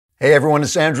Hey everyone,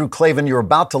 it's Andrew Klavan. You're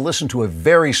about to listen to a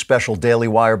very special Daily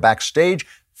Wire Backstage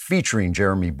featuring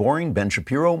Jeremy Boring, Ben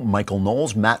Shapiro, Michael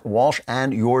Knowles, Matt Walsh,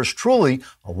 and yours truly,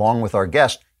 along with our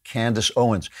guest, Candace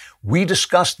Owens. We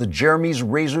discussed the Jeremy's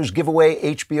Razors giveaway,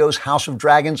 HBO's House of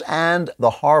Dragons, and the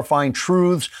horrifying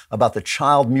truths about the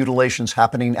child mutilations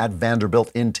happening at Vanderbilt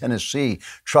in Tennessee.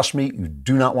 Trust me, you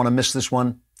do not want to miss this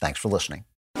one. Thanks for listening.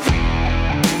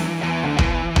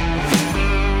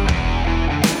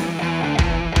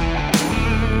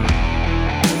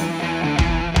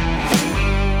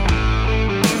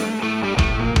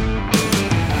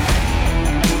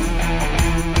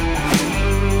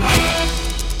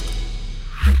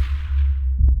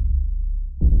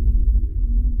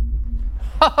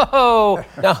 Ho,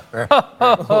 no.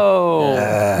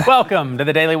 Welcome to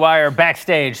the Daily Wire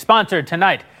Backstage, sponsored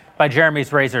tonight by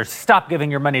Jeremy's Razors. Stop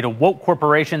giving your money to woke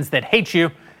corporations that hate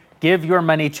you. Give your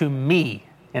money to me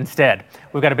instead.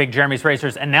 We've got a big Jeremy's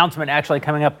Razors announcement actually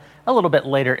coming up a little bit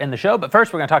later in the show. But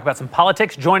first, we're going to talk about some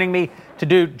politics. Joining me to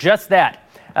do just that,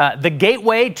 the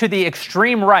gateway to the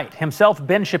extreme right, himself,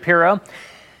 Ben Shapiro.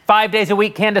 5 days a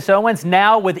week, Candace Owens.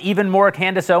 Now with even more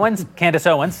Candace Owens.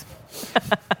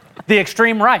 The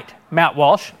extreme right, Matt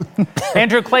Walsh.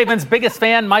 Andrew Klavan's biggest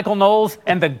fan, Michael Knowles,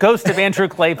 and the ghost of Andrew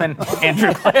Klavan,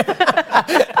 Andrew Klavan.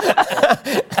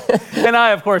 And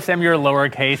I, of course, am your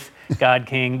lowercase God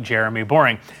King, Jeremy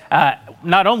Boring.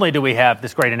 Not only do we have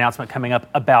this great announcement coming up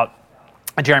about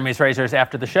Jeremy's Razors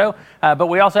after the show, but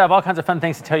we also have all kinds of fun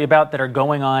things to tell you about that are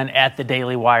going on at the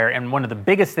Daily Wire. And one of the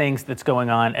biggest things that's going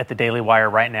on at the Daily Wire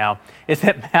right now is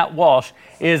that Matt Walsh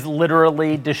is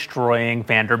literally destroying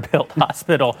Vanderbilt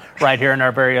Hospital right here in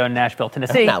our very own Nashville,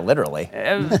 Tennessee. Not literally.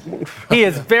 He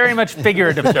is very much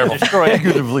figuratively destroying.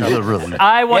 Figuratively, literally.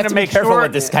 I want to make sure.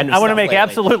 With this kind of I want to stuff make lately.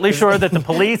 absolutely sure that the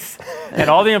police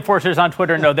and all the enforcers on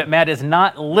Twitter know that Matt is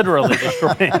not literally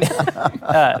destroying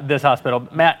this hospital.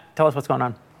 Matt, tell us what's going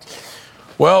on.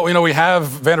 Well, you know, we have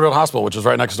Vanderbilt Hospital, which is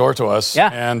right next door to us. Yeah.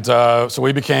 And so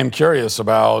we became curious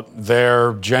about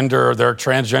their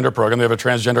transgender program. They have a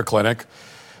transgender clinic.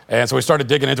 And so we started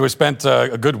digging into it. We spent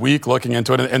a good week looking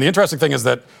into it. And the interesting thing is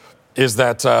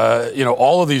that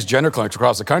all of these gender clinics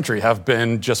across the country have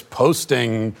been just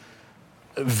posting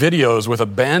videos with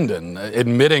abandon,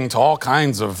 admitting to all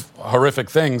kinds of horrific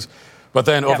things. But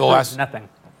then over the last... Nothing.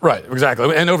 Right,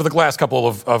 exactly. And over the last couple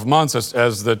of months,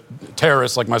 as the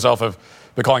terrorists like myself have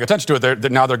been calling attention to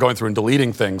it, now they're going through and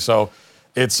deleting things. So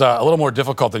it's a little more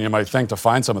difficult than you might think to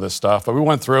find some of this stuff. But we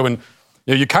went through and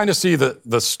you kind of see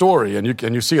the story, and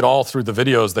you see it all through the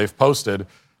videos they've posted.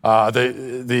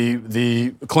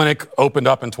 The clinic opened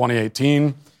up in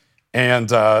 2018, and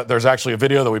there's actually a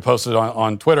video that we posted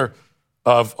on Twitter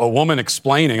of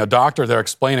a doctor there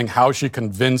explaining how she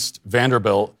convinced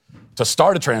Vanderbilt to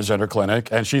start a transgender clinic,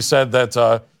 and she said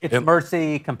that It's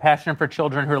mercy, compassion for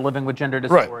children who are living with gender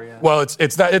dysphoria. Right. Well,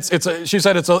 she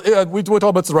said we told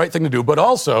them it's the right thing to do, but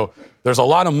also there's a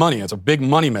lot of money. It's a big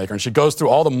money maker, and she goes through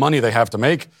all the money they have to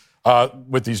make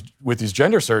with these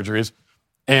gender surgeries.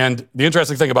 And the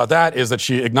interesting thing about that is that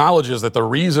she acknowledges that the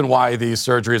reason why these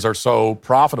surgeries are so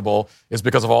profitable is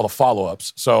because of all the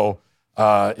follow-ups. So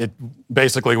it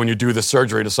basically, when you do the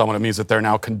surgery to someone, it means that they're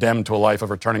now condemned to a life of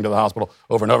returning to the hospital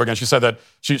over and over again. She said that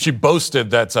she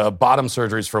boasted that bottom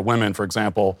surgeries for women, for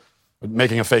example,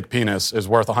 making a fake penis is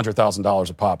worth $100,000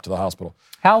 a pop to the hospital.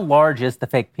 How large is the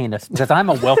fake penis? Because I'm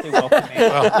a wealthy man.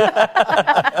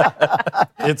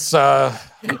 It's I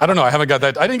don't know. I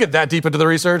didn't get that deep into the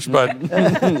research, but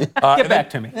Get back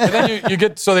to me. And then you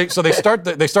get they start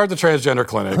the transgender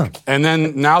clinic, and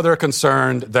then now they're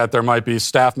concerned that there might be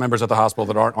staff members at the hospital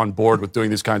that aren't on board with doing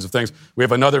these kinds of things. We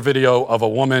have another video of a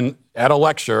woman at a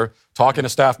lecture talking to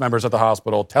staff members at the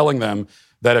hospital, telling them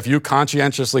that if you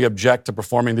conscientiously object to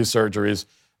performing these surgeries,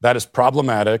 that is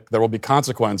problematic. There will be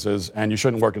consequences, and you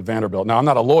shouldn't work at Vanderbilt. Now, I'm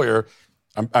not a lawyer.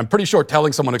 I'm pretty sure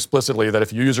telling someone explicitly that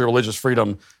if you use your religious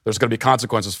freedom, there's going to be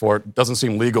consequences for it doesn't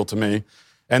seem legal to me.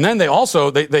 And then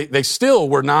they still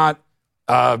were not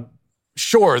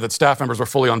sure that staff members were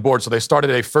fully on board, so they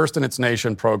started a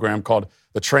first-in-its-nation program called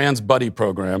the Trans Buddy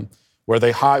Program, where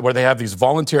they have these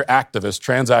volunteer activists,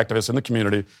 trans activists in the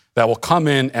community that will come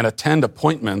in and attend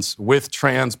appointments with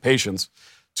trans patients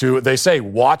they say,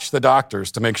 watch the doctors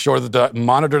to make sure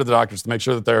monitor the doctors to make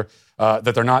sure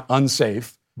that they're not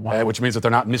unsafe, which means that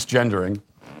they're not misgendering.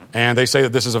 And they say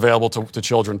that this is available to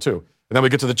children too. And then we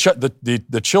get to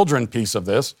the children piece of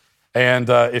this. And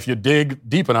if you dig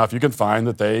deep enough, you can find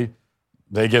that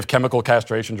they give chemical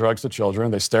castration drugs to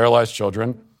children. They sterilize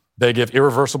children. They give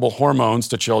irreversible hormones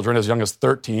to children as young as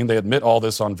 13. They admit all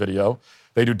this on video.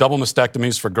 They do double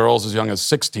mastectomies for girls as young as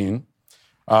 16.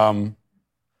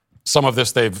 Some of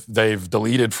this they've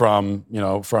deleted from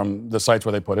the sites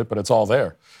where they put it, but it's all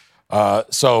there.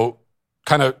 So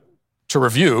kind of to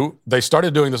review, they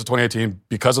started doing this in 2018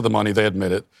 because of the money. They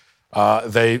admit it.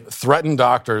 They threatened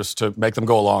doctors to make them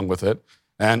go along with it.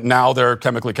 And now they're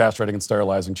chemically castrating and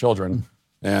sterilizing children.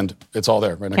 And it's all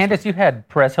there right next Candace, you had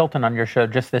Perez Hilton on your show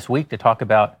just this week to talk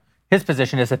about his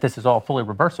position is that this is all fully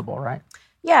reversible, right?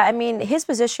 Yeah, I mean, his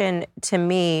position, to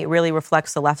me, really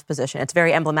reflects the left's position. It's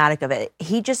very emblematic of it.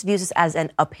 He just views this as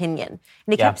an opinion.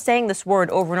 And he kept saying this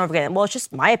word over and over again. Well, it's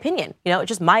just my opinion. It's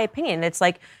just my opinion. It's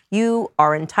like, you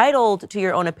are entitled to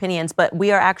your own opinions, but we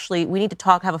need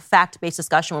to have a fact-based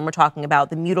discussion when we're talking about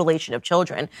the mutilation of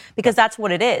children, because that's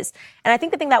what it is. And I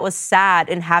think the thing that was sad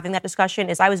in having that discussion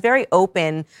is I was very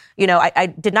open. I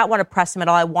did not want to press him at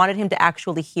all. I wanted him to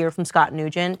actually hear from Scott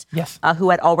Nugent,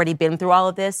 who had already been through all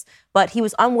of this, but he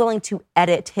was unwilling to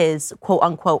edit his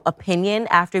quote-unquote opinion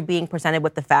after being presented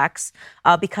with the facts,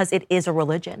 because it is a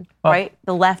religion, right?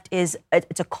 The left it's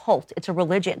a cult. It's a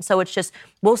religion. So it's just,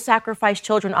 we'll sacrifice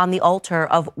children on the altar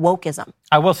of wokeism.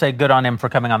 I will say good on him for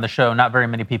coming on the show. Not very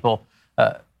many people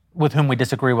with whom we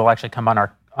disagree will actually come on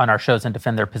our shows and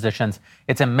defend their positions.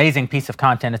 It's an amazing piece of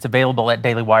content. It's available at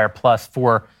Daily Wire Plus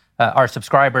for our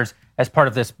subscribers as part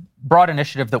of this broad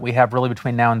initiative that we have really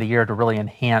between now and the year to really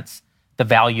enhance the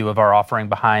value of our offering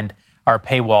behind our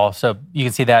paywall. So you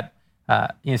can see that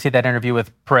interview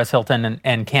with Perez Hilton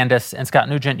and Candace and Scott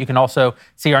Nugent. You can also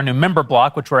see our new member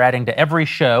block, which we're adding to every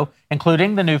show,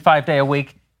 including the new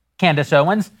 5-day-a-week Candace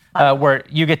Owens, where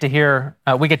we get to hear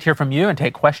from you and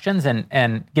take questions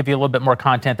and give you a little bit more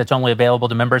content that's only available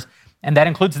to members. And that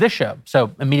includes this show.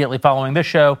 So immediately following this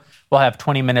show, we'll have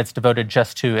 20 minutes devoted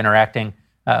just to interacting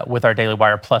with our Daily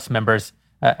Wire Plus members.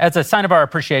 As a sign of our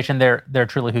appreciation, they're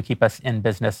truly who keep us in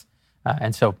business.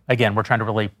 And so, again, we're trying to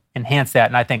really enhance that.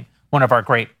 And I think one of our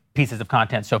great pieces of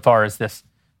content so far is this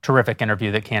terrific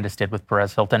interview that Candace did with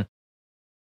Perez Hilton.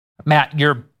 Matt,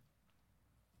 you're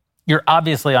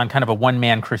obviously on kind of a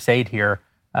one-man crusade here,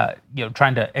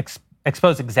 trying to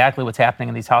expose exactly what's happening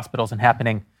in these hospitals and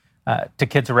happening to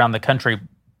kids around the country.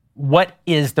 What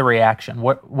is the reaction?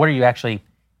 What are you actually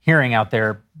hearing out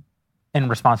there in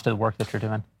response to the work that you're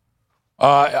doing?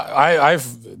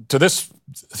 To this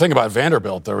thing about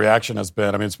Vanderbilt, the reaction has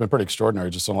been, it's been pretty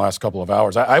extraordinary just in the last couple of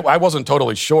hours. I wasn't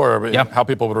totally sure how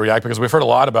people would react, because we've heard a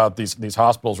lot about these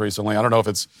hospitals recently. I don't know if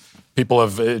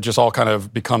it just all kind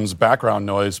of becomes background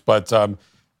noise, but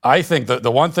I think that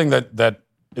the one thing that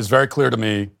is very clear to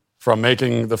me from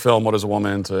making the film What is a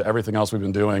Woman to everything else we've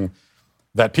been doing,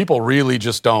 that people really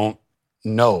just don't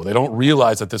know. They don't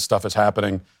realize that this stuff is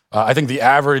happening. I think the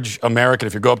average American,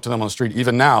 if you go up to them on the street,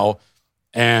 even now,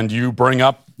 and you bring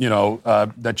up,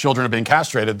 that children are being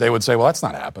castrated, they would say, well, that's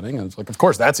not happening. And it's like, of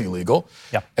course, that's illegal.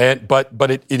 Yeah. But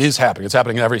it is happening. It's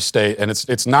happening in every state, and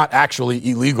it's not actually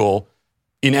illegal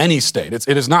in any state.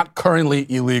 It is not currently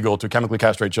illegal to chemically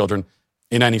castrate children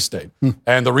in any state.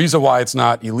 And the reason why it's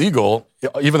not illegal,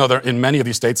 even though in many of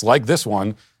these states like this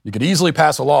one, you could easily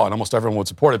pass a law and almost everyone would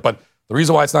support it, but the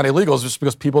reason why it's not illegal is just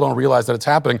because people don't realize that it's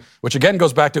happening, which again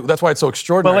goes back to, that's why it's so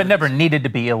extraordinary. Well, it never needed to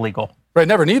be illegal. Right,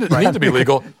 never needed to be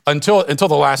legal until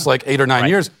the last 8 or 9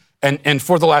 years. And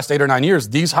for the last 8 or 9 years,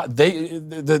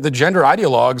 the gender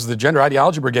ideologues, the gender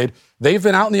ideology brigade, they've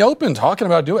been out in the open talking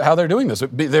about how they're doing this.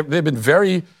 They've been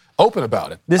very open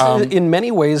about it. This is, in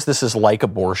many ways, this is like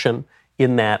abortion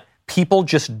in that people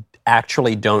just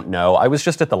actually don't know. I was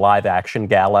just at the Live Action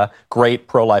Gala, great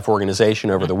pro-life organization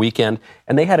over the weekend,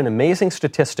 and they had an amazing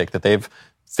statistic that they've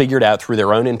figured out through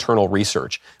their own internal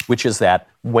research, which is that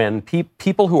when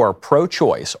people who are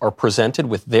pro-choice are presented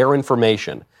with their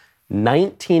information,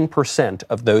 19%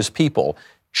 of those people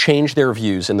change their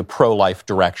views in the pro-life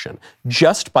direction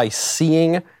just by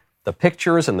seeing the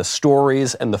pictures and the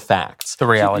stories and the facts. The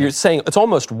reality. You're saying it's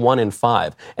almost 1 in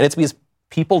 5, and it's because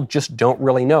people just don't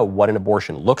really know what an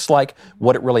abortion looks like,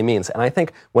 what it really means. And I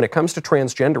think when it comes to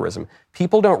transgenderism,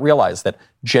 people don't realize that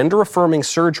gender-affirming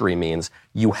surgery means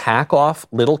you hack off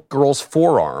little girls'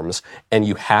 forearms and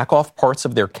you hack off parts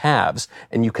of their calves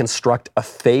and you construct a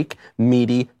fake,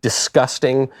 meaty,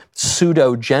 disgusting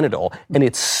pseudo-genital. And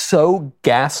it's so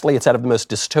ghastly, it's out of the most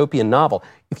dystopian novel.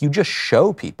 If you just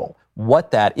show people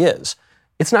what that is,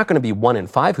 it's not going to be 1 in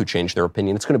 5 who change their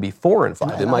opinion. It's going to be 4 in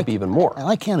 5. It might be even more. And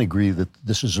I can't agree that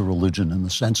this is a religion in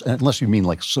the sense, unless you mean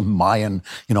like some Mayan,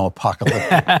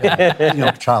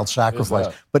 apocalyptic, child sacrifice.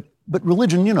 But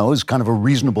religion, is kind of a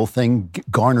reasonable thing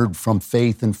garnered from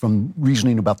faith and from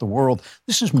reasoning about the world.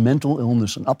 This is mental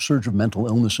illness, an upsurge of mental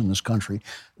illness in this country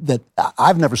that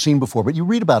I've never seen before. But you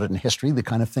read about it in history, the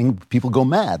kind of thing people go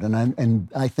mad. And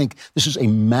I think this is a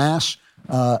mass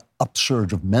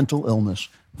upsurge of mental illness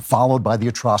followed by the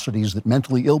atrocities that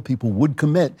mentally ill people would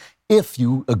commit if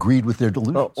you agreed with their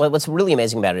delusions. Well, what's really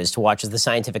amazing about it is to watch as the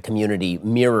scientific community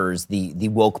mirrors the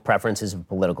woke preferences of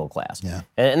political class. Yeah.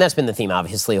 And that's been the theme,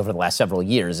 obviously, over the last several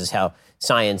years, is how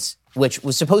science, which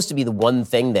was supposed to be the one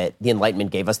thing that the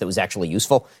Enlightenment gave us that was actually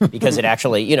useful, because it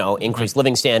actually, increased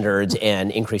living standards and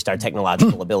increased our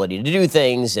technological ability to do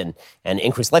things and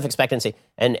increased life expectancy.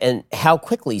 And how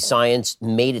quickly science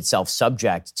made itself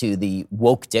subject to the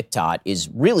woke diktat is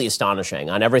really astonishing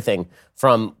on everything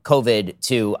from COVID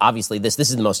to, obviously, this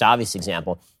is the most obvious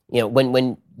example.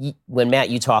 When Matt,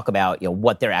 you talk about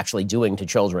what they're actually doing to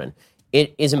children,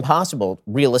 it is impossible,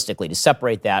 realistically, to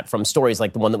separate that from stories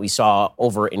like the one that we saw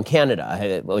over in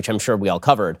Canada, which I'm sure we all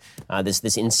covered.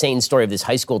 This insane story of this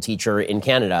high school teacher in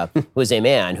Canada who was a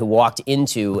man who walked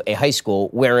into a high school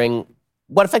wearing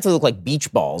what effectively looked like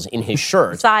beach balls in his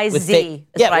shirt. Size Z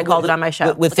is what I called it on my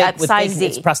show. With size Z.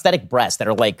 It's prosthetic breasts that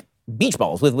are like beach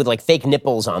balls with like fake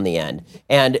nipples on the end.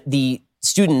 And the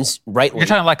students, rightly... You're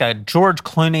talking like a George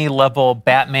Clooney level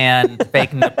Batman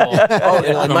fake nipple.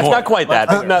 Not quite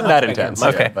that. Not that intense.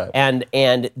 Okay. Yeah,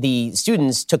 and the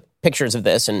students took pictures of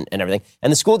this and everything.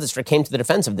 And the school district came to the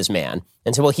defense of this man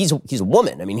and said, well, he's a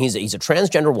woman. I mean, he's a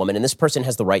transgender woman, and this person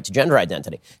has the right to gender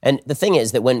identity. And the thing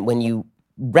is that when you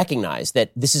recognize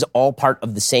that this is all part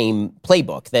of the same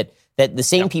playbook, that the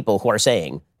same people who are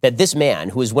saying that this man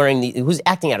who is who's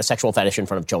acting out a sexual fetish in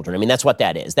front of children, I mean, that's what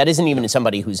that is. That isn't even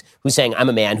somebody who's saying, I'm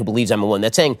a man who believes I'm a woman.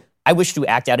 That's saying, I wish to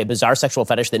act out a bizarre sexual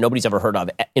fetish that nobody's ever heard of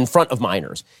in front of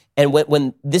minors. And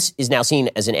when this is now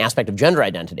seen as an aspect of gender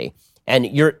identity, and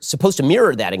you're supposed to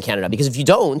mirror that in Canada, because if you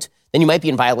don't, then you might be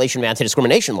in violation of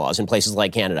anti-discrimination laws in places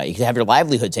like Canada. You could have your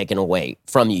livelihood taken away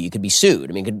from you. You could be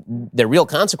sued. I mean, there are real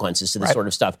consequences to this sort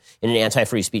of stuff in an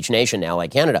anti-free speech nation now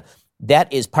like Canada.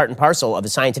 That is part and parcel of the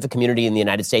scientific community in the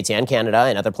United States and Canada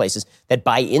and other places that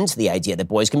buy into the idea that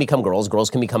boys can become girls,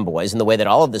 girls can become boys, and the way that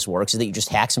all of this works is that you just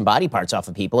hack some body parts off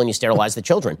of people and you sterilize the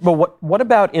children. But what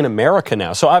about in America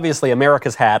now? So obviously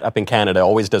America's hat up in Canada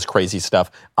always does crazy stuff,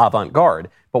 avant-garde.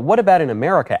 But what about in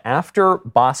America? After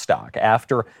Bostock,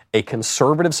 after a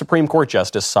conservative Supreme Court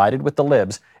justice sided with the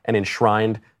libs and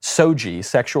enshrined SOGI,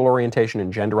 sexual orientation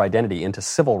and gender identity, into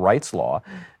civil rights law,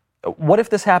 what if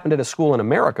this happened at a school in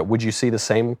America? Would you see the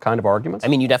same kind of arguments? I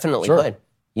mean, you definitely could.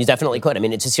 You definitely could. I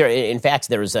mean, in fact,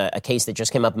 there was a case that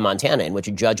just came up in Montana in which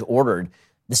a judge ordered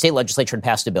the state legislature to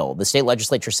pass a bill. The state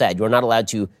legislature said you're not allowed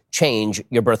to change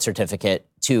your birth certificate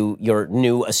to your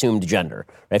new assumed gender.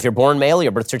 If you're born male,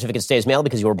 your birth certificate stays male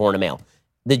because you were born a male.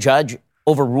 The judge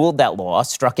overruled that law,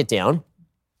 struck it down,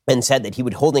 and said that he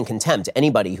would hold in contempt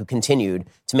anybody who continued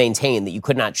to maintain that you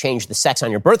could not change the sex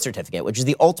on your birth certificate, which is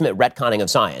the ultimate retconning of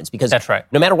science. Because that's right.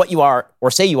 No matter what you are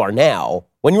or say you are now,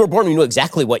 when you were born, we knew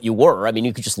exactly what you were. I mean,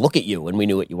 you could just look at you and we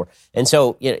knew what you were. And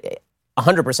so,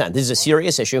 100%, this is a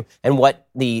serious issue. And what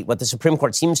the Supreme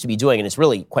Court seems to be doing, and it's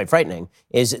really quite frightening,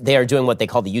 is they are doing what they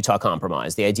call the Utah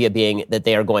Compromise. The idea being that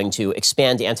they are going to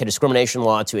expand anti-discrimination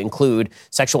law to include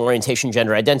sexual orientation,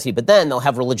 gender identity, but then they'll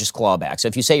have religious clawback. So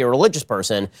if you say you're a religious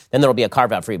person, then there'll be a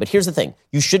carve-out for you. But here's the thing.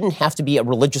 You shouldn't have to be a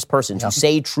religious person to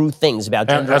say true things about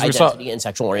gender identity and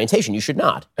sexual orientation. You should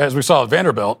not. As we saw at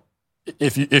Vanderbilt,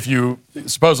 if you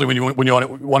supposedly when you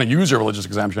want to use your religious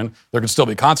exemption, there can still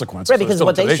be consequences. Right, because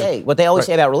what they always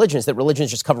say about religion is that religion is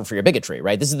just covered for your bigotry,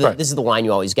 right? This is the line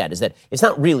you always get, is that it's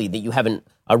not really that you have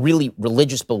a really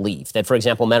religious belief that, for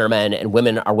example, men are men and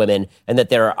women are women, and that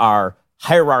there are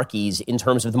hierarchies in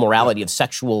terms of the morality of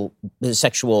sexual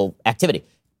activity.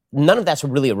 None of that's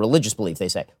really a religious belief, they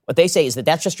say. What they say is that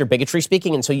that's just your bigotry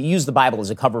speaking, and so you use the Bible as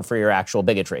a cover for your actual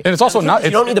bigotry. And it's also not... You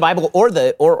don't need the Bible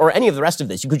or any of the rest of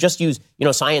this. You could just use,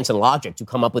 science and logic to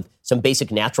come up with some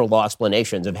basic natural law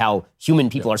explanations of how human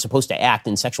people are supposed to act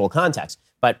in sexual context.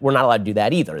 But we're not allowed to do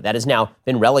that either. That has now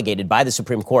been relegated by the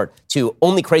Supreme Court to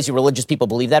only crazy religious people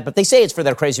believe that, but they say it's for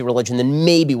their crazy religion, then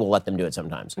maybe we'll let them do it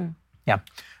sometimes. Yeah.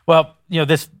 Well,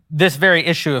 this very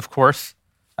issue, of course,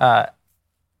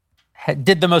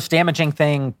 did the most damaging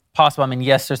thing possible. I mean,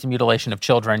 yes, there's the mutilation of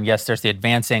children. Yes, there's the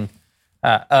advancing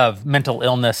of mental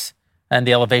illness and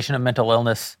the elevation of mental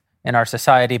illness in our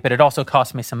society, but it also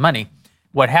cost me some money.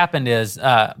 What happened is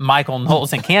Michael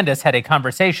Knowles and Candace had a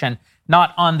conversation,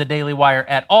 not on the Daily Wire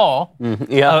at all,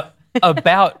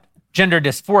 about gender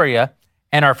dysphoria,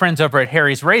 and our friends over at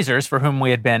Harry's Razors, for whom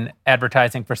we had been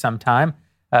advertising for some time,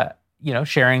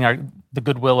 sharing the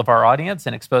goodwill of our audience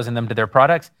and exposing them to their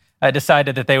products,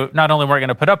 decided that they not only weren't going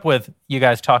to put up with you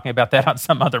guys talking about that on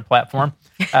some other platform,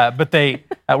 but they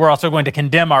were also going to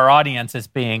condemn our audience as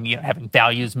being, having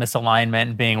values misalignment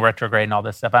and being retrograde and all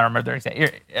this stuff. I don't remember their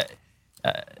exact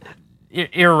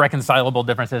irreconcilable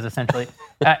differences, essentially.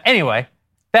 Anyway,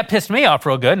 That pissed me off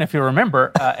real good. And if you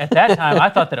remember, at that time, I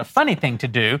thought that a funny thing to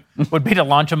do would be to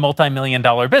launch a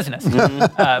multi-million-dollar business.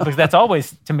 Because that's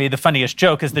always, to me, the funniest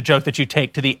joke is the joke that you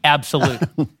take to the absolute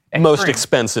most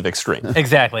expensive extreme.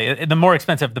 Exactly. The more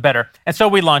expensive, the better. And so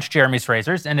we launched Jeremy's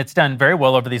Razors, and it's done very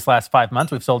well over these last 5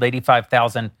 months. We've sold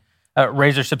 85,000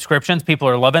 razor subscriptions. People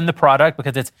are loving the product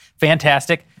because it's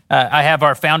fantastic. I have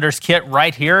our founder's kit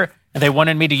right here. And they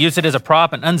wanted me to use it as a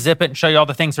prop and unzip it and show you all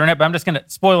the things that are in it. But I'm just going to,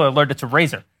 spoiler alert, it's a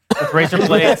razor with razor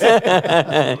blades.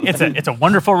 It's a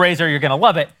wonderful razor. You're going to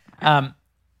love it. But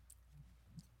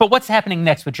what's happening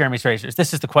next with Jeremy's Razors?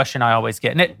 This is the question I always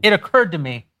get. And it occurred to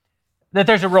me that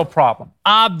there's a real problem.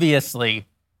 Obviously,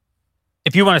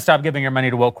 if you want to stop giving your money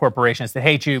to woke corporations that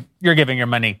hate you, you're giving your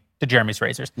money to Jeremy's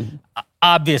Razors. Mm-hmm.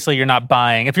 Obviously, you're not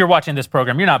buying, if you're watching this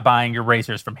program, you're not buying your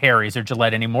razors from Harry's or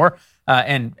Gillette anymore.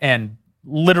 And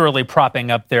literally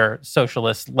propping up their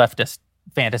socialist, leftist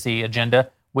fantasy agenda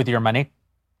with your money.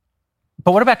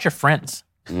 But what about your friends?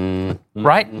 Mm-hmm.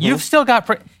 Right? Mm-hmm. You've still got...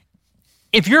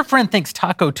 If your friend thinks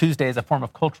Taco Tuesday is a form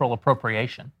of cultural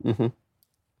appropriation,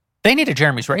 they need a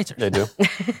Jeremy's Razors. They do.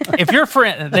 If your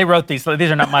friend... They wrote these. These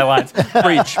are not my lines.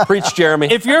 Preach,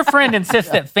 Jeremy. If your friend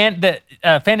insists that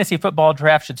fantasy football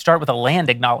draft should start with a land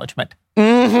acknowledgement...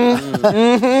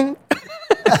 No,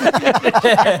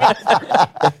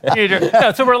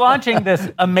 so we're launching this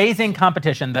amazing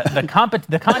competition,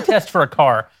 the contest for a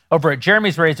car over at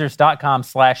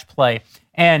jeremysrazors.com/play.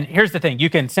 And here's the thing. You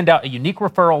can send out a unique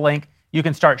referral link. You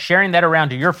can start sharing that around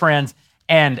to your friends.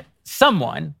 And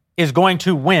someone is going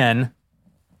to win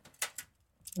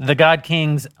the God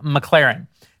King's McLaren.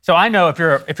 So I know if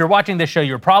you're watching this show,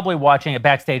 you're probably watching it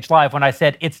Backstage Live when I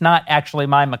said it's not actually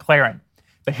my McLaren.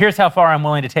 But here's how far I'm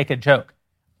willing to take a joke.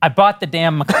 I bought the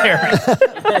damn McLaren.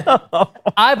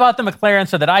 I bought the McLaren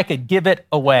so that I could give it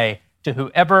away to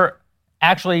whoever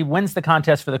actually wins the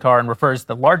contest for the car and refers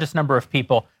the largest number of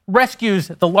people, rescues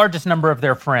the largest number of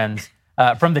their friends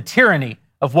from the tyranny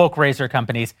of woke razor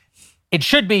companies. It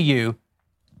should be you.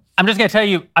 I'm just going to tell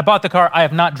you, I bought the car. I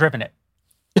have not driven it.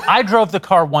 I drove the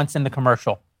car once in the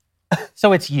commercial,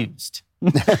 so it's used.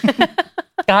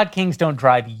 God Kings don't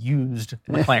drive used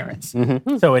McLarens.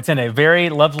 Mm-hmm. So it's in a very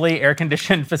lovely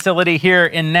air-conditioned facility here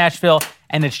in Nashville,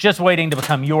 and it's just waiting to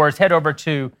become yours. Head over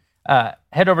to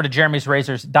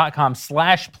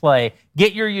jeremysrazors.com/play.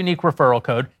 Get your unique referral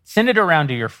code. Send it around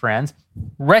to your friends.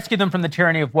 Rescue them from the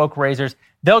tyranny of woke razors.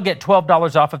 They'll get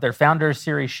 $12 off of their Founders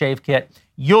Series shave kit.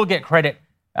 You'll get credit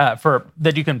for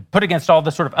that you can put against all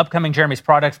the sort of upcoming Jeremy's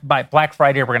products. By Black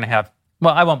Friday, we're going to have,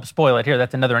 well, I won't spoil it here.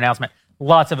 That's another announcement.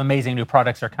 Lots of amazing new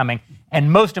products are coming.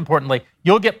 And most importantly,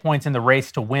 you'll get points in the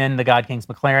race to win the God King's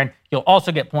McLaren. You'll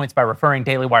also get points by referring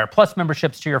Daily Wire Plus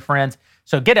memberships to your friends.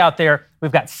 So get out there.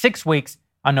 We've got 6 weeks.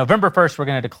 On November 1st, we're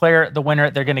going to declare the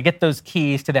winner. They're going to get those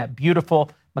keys to that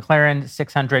beautiful McLaren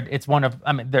 600. It's one of,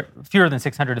 there are fewer than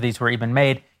 600 of these were even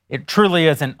made. It truly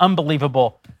is an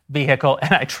unbelievable vehicle,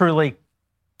 and I truly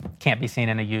can't be seen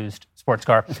in a used sports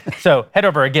car. So head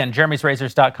over again,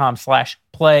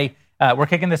 jeremysrazors.com/play. We're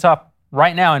kicking this off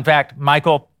right now. In fact,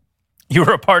 Michael, you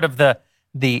were a part of the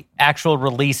actual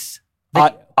release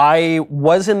video. I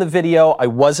was in the video. I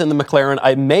was in the McLaren.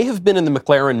 I may have been in the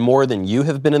McLaren more than you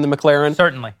have been in the McLaren.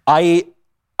 Certainly. I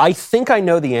think I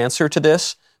know the answer to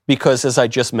this because, as I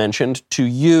just mentioned, to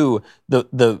you,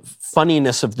 the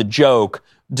funniness of the joke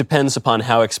depends upon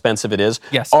how expensive it is.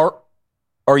 Yes.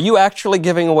 Are you actually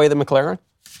giving away the McLaren?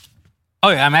 Oh,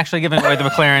 yeah, I'm actually giving away the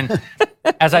McLaren.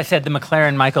 As I said, the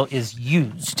McLaren, Michael, is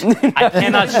used. I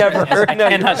cannot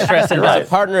stress it. As a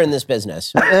partner in this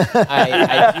business,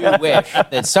 I do wish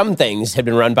that some things had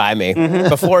been run by me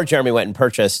before Jeremy went and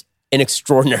purchased an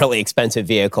extraordinarily expensive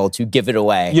vehicle to give it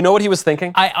away. You know what he was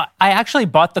thinking? I actually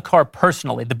bought the car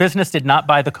personally. The business did not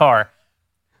buy the car.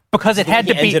 Because it had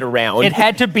to be it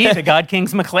had to be the God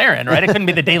King's McLaren, right? It couldn't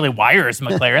be the Daily Wire's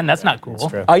McLaren. That's not cool.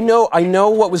 That's true. I know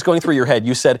what was going through your head.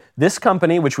 You said this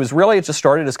company, which was really, it just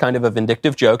started as kind of a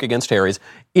vindictive joke against Harry's,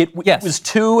 it was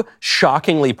too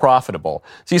shockingly profitable.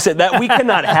 So you said that we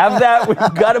cannot have that. We've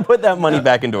got to put that money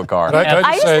back into a car.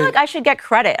 I just feel like I should get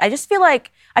credit. I just feel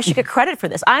like I should get credit for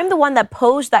this. I'm the one that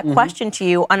posed that question to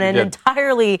you on an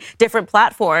entirely different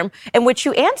platform in which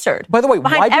you answered. By the way,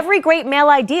 behind every great male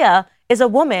idea is a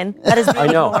woman that is being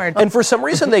ignored. And for some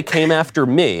reason they came after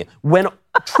me when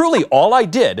truly all I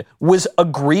did was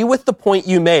agree with the point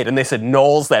you made. And they said,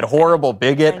 Knowles, that horrible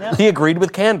bigot, he agreed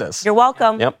with Candace. You're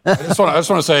welcome. Yep. I just want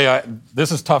to say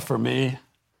this is tough for me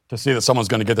to see that someone's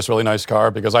going to get this really nice car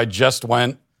because I just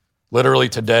went literally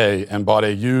today and bought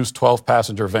a used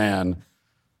 12-passenger van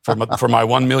for my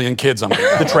 1 million kids. I'm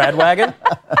The trad wagon?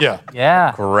 Yeah.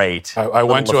 Yeah. Great. I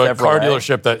went to a car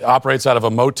dealership that operates out of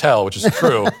a motel, which is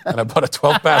true, and I bought a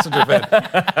 12-passenger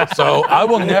van. So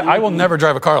I will never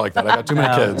drive a car like that. I got too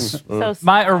many kids.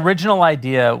 My original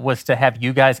idea was to have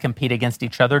you guys compete against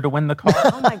each other to win the car.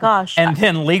 Oh my gosh. And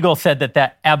then legal said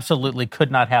that absolutely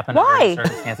could not happen Why? under any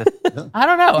circumstances. I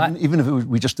don't know. Even if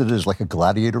we just did it as like a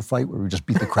gladiator fight where we just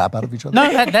beat the crap out of each other?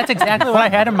 No, that's exactly what I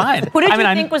had in mind. Who did you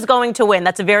think was going to win?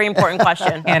 That's a very important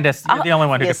question. Candace, you're the only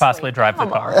one who could possibly drive the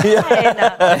car.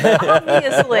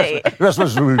 Obviously. The rest of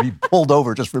us would be pulled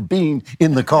over just for being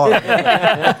in the car.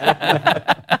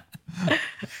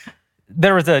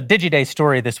 There was a DigiDay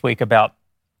story this week about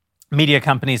media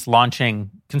companies launching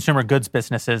consumer goods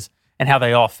businesses and how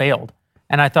they all failed.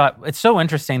 And I thought, it's so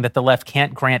interesting that the left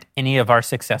can't grant any of our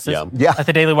successes. Yeah. Like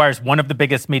the Daily Wire is one of the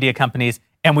biggest media companies,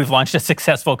 and we've launched a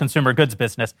successful consumer goods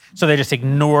business. So they just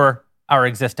ignore our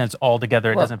existence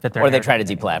altogether. It doesn't fit their Or they narrative. try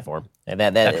to deplatform.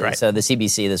 That's right. So the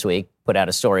CBC this week put out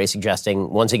a story suggesting,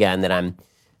 once again, that I'm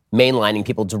mainlining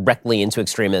people directly into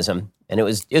extremism. And it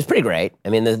was pretty great. I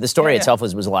mean, the story itself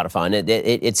was a lot of fun.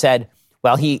 It said,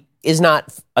 well, he is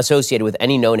not associated with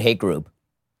any known hate group.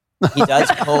 He does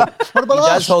hold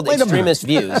extremist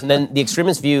views. And then the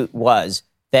extremist view was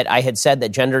that I had said that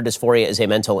gender dysphoria is a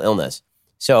mental illness.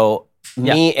 So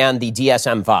me and the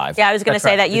DSM-5. Yeah, I was going to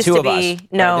say that used to be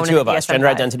known. The two of us, DSM-5. gender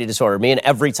identity disorder. Me and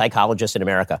every psychologist in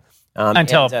America.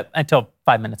 Until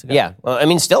 5 minutes ago. Yeah, well, I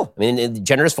mean, still. I mean,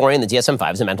 gender dysphoria and the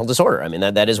DSM-5 is a mental disorder. I mean,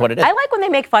 that is what it is. I like when they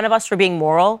make fun of us for being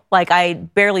moral. Like, I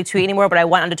barely tweet anymore, but I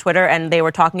went onto Twitter and they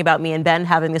were talking about me and Ben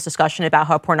having this discussion about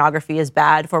how pornography is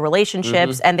bad for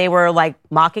relationships, and they were, like,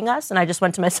 mocking us, and I just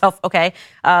went to myself, okay,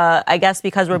 I guess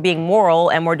because we're being moral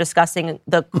and we're discussing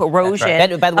the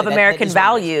corrosion By the way, of American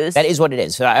values. That is what it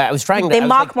is. So I was trying to... They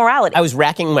mock morality. I was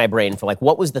racking my brain for, like,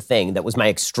 what was the thing that was my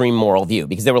extreme moral view?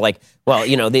 Because they were like, well,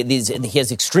 you know, he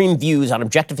has extreme views on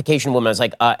objectification of women. I was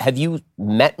like, have you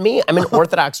met me? I'm an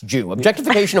Orthodox Jew.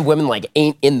 Objectification of women, like,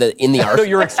 ain't in the arsenal. So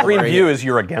your extreme view is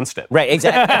you're against it. Right,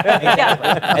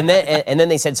 exactly. And then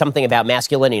they said something about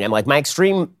masculinity. I'm like, my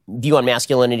extreme view on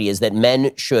masculinity is that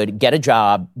men should get a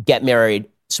job, get married,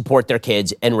 support their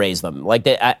kids, and raise them. Like,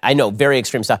 I know, very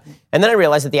extreme stuff. And then I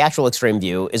realized that the actual extreme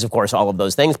view is, of course, all of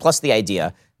those things, plus the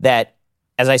idea that,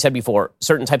 as I said before,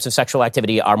 certain types of sexual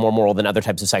activity are more moral than other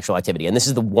types of sexual activity. And this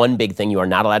is the one big thing you are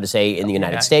not allowed to say in the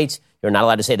United States. You're not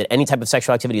allowed to say that any type of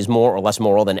sexual activity is more or less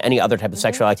moral than any other type of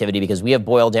sexual activity, because we have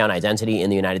boiled down identity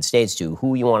in the United States to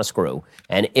who you want to screw.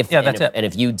 And if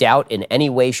you doubt in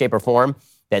any way, shape, or form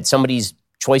that somebody's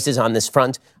choices on this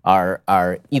front are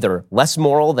either less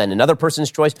moral than another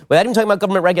person's choice, without even talking about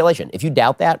government regulation, if you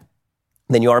doubt that,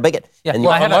 then you are a bigot. Yeah. And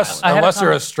Unless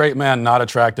you're a straight man not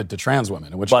attracted to trans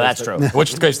women, in which case that's true. In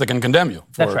which case they can condemn you.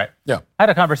 That's right. Yeah. I had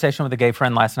a conversation with a gay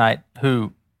friend last night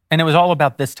and it was all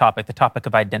about this topic, the topic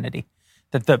of identity.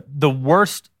 That the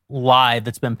worst lie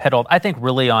that's been peddled, I think,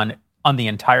 really on the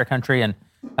entire country, and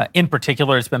in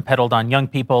particular, it's been peddled on young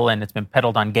people and it's been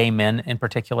peddled on gay men in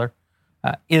particular,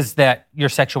 is that your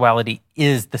sexuality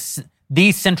is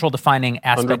the central defining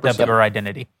aspect 100%. of your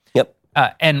identity. Yep.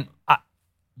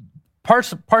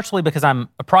 Partially because I'm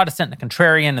a Protestant and a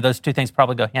contrarian, and those two things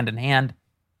probably go hand in hand.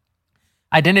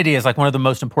 Identity is like one of the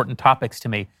most important topics to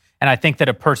me, and I think that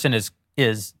a person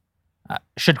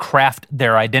should craft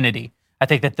their identity. I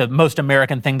think that the most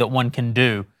American thing that one can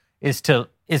do is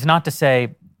not to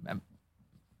say.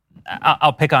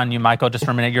 I'll pick on you, Michael, just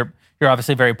for a minute. You're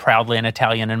obviously very proudly an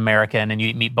Italian American, and you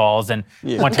eat meatballs. And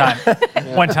one time,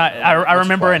 I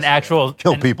remember an actual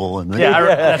Kill people.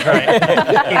 That's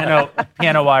right.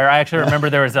 Piano wire. I actually remember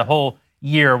there was a whole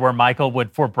year where Michael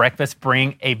would, for breakfast,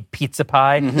 bring a pizza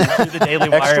pie to the Daily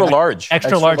Wire. Extra large.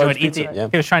 Extra large. And would eat pizza, it. yeah.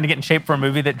 He was trying to get in shape for a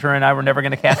movie that Drew and I were never going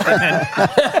to cast him in.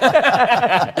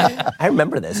 I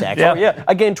remember this, actually. Oh, yeah.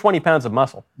 I gained 20 pounds of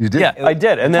muscle. You did? Yeah. I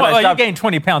did. And then Well, I you stopped. gained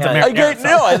 20 pounds of merit.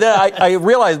 I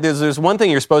realized there's one thing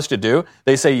you're supposed to do.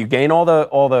 They say you gain all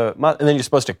the muscle, and then you're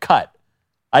supposed to cut.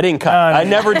 I didn't cut. I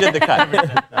never did the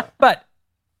cut. But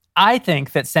I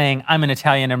think that saying I'm an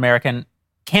Italian American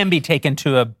can be taken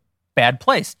to a bad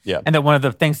place. Yeah. And that one of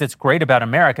the things that's great about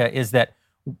America is that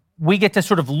we get to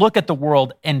sort of look at the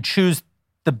world and choose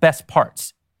the best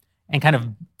parts and kind of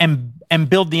and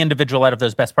build the individual out of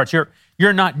those best parts.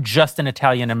 You're not just an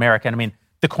Italian American. I mean,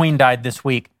 the Queen died this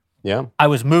week. Yeah. I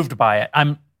was moved by it.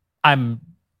 I'm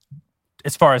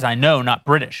as far as I know, not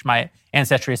British. My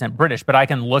ancestry isn't British, but I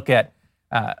can look at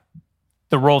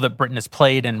the role that Britain has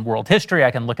played in world history.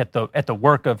 I can look at the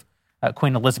work of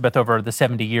Queen Elizabeth over the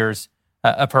 70 years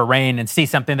of her reign and see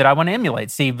something that I want to emulate,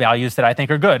 see values that I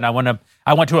think are good. And I want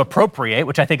to appropriate,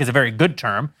 which I think is a very good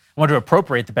term. I want to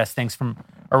appropriate the best things from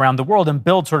around the world and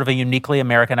build sort of a uniquely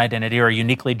American identity or a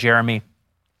uniquely Jeremy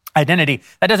identity.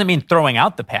 That doesn't mean throwing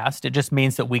out the past. It just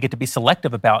means that we get to be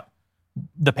selective about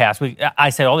the past. I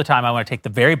say all the time, I want to take the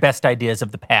very best ideas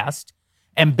of the past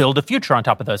and build a future on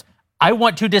top of those. I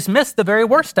want to dismiss the very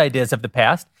worst ideas of the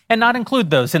past and not include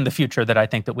those in the future that I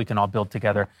think that we can all build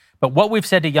together. But what we've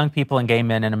said to young people and gay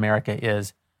men in America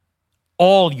is,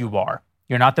 all you are.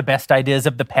 You're not the best ideas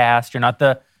of the past. You're not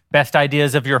the best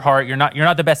ideas of your heart. You're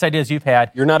not the best ideas you've had.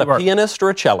 You're not a pianist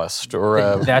or a cellist or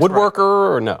a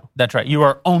woodworker or no. That's right. You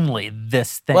are only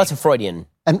this thing. Well, that's a Freudian.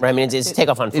 Right? I mean, it's a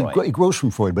takeoff on Freud. It grows from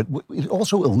Freud, but it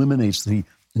also eliminates the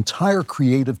entire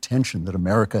creative tension that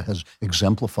America has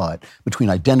exemplified between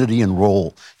identity and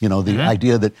role. You know, the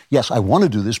idea that, yes, I want to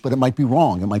do this, but it might be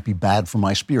wrong. It might be bad for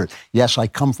my spirit. Yes, I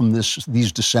come from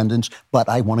these descendants, but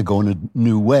I want to go in a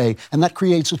new way. And that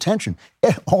creates a tension.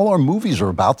 All our movies are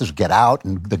about this, Get Out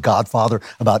and The Godfather,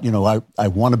 about, you know, I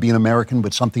want to be an American,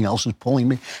 but something else is pulling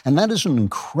me. And that is an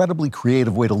incredibly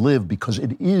creative way to live because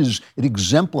it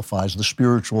exemplifies the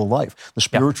spiritual life. The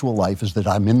spiritual life is that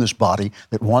I'm in this body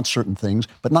that wants certain things,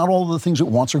 but not all of the things it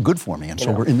wants are good for me. And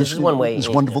so we're in this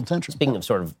wonderful tension. Speaking of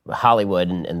sort of Hollywood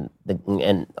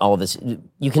and all of this,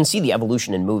 you can see the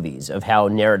evolution in movies of how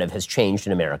narrative has changed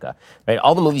in America. Right?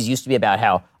 All the movies used to be about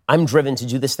how I'm driven to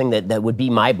do this thing that would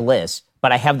be my bliss,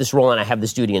 but I have this role and I have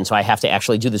this duty, and so I have to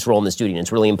actually do this role in this duty, and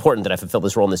it's really important that I fulfill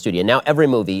this role in this duty. And now every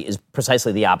movie is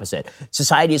precisely the opposite.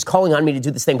 Society is calling on me to do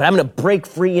this thing, but I'm going to break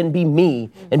free and be me,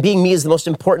 and being me is the most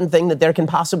important thing that there can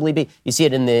possibly be. You see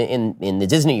it in the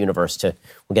Disney universe.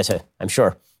 We'll get to, I'm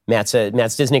sure, Matt's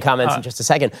Disney comments in just a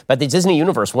second, but the Disney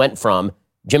universe went from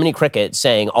Jiminy Cricket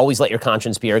saying, always let your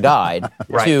conscience be your guide,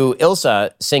 to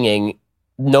Ilsa singing,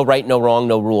 no right, no wrong,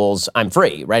 no rules, I'm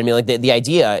free, right? I mean, like the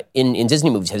idea in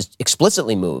Disney movies has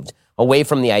explicitly moved away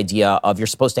from the idea of you're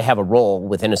supposed to have a role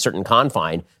within a certain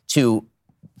confine to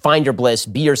find your bliss,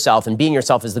 be yourself, and being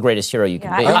yourself is the greatest hero you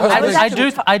can be.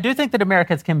 I do think that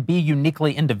Americans can be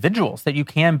uniquely individuals, that you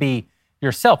can be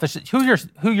yourself. It's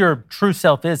who your true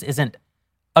self isn't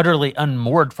utterly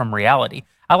unmoored from reality.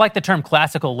 I like the term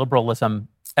classical liberalism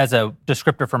as a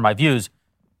descriptor for my views.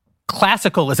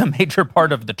 Classical is a major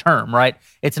part of the term, right?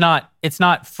 It's not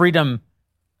freedom,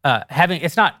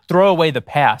 it's not throw away the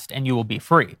past and you will be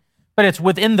free. But it's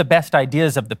within the best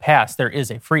ideas of the past, there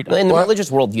is a freedom. In the religious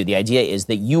worldview, the idea is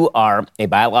that you are a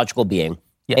biological being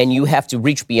and you have to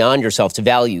reach beyond yourself to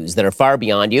values that are far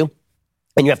beyond you.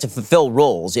 And you have to fulfill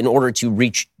roles in order to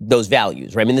reach those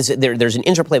values, right? I mean, there's an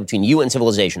interplay between you and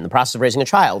civilization. The process of raising a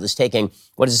child is taking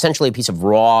what is essentially a piece of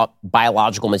raw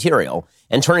biological material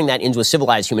and turning that into a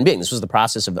civilized human being. This was the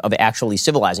process of actually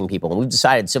civilizing people. And we've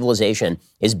decided civilization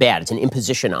is bad. It's an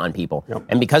imposition on people. Yep.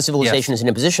 And because civilization is an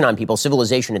imposition on people,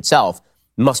 civilization itself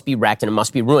must be wrecked and it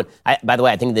must be ruined. By the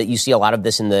way, I think that you see a lot of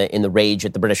this in the rage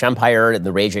at the British Empire, and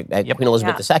the rage at Queen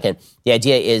Elizabeth II. The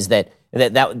idea is that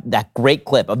great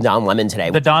clip of Don Lemon today.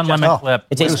 The Don Lemon clip.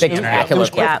 It's a spectacular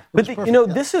clip. But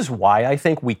this is why I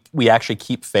think we actually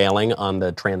keep failing on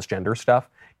the transgender stuff.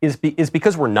 Is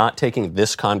because we're not taking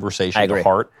this conversation to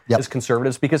heart as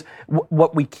conservatives. Because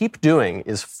what we keep doing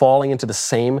is falling into the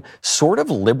same sort of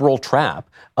liberal trap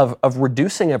of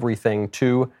reducing everything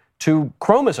to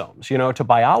chromosomes, to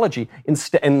biology,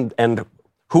 and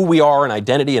who we are and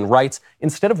identity and rights,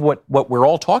 instead of what we're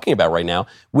all talking about right now,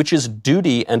 which is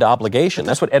duty and obligation.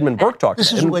 That's what Edmund Burke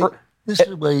talks about. This is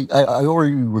the way, I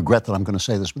already regret that I'm going to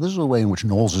say this, but this is the way in which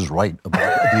Knowles is right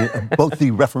about both the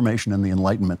Reformation and the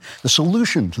Enlightenment. The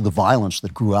solution to the violence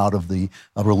that grew out of the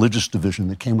religious division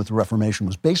that came with the Reformation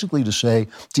was basically to say,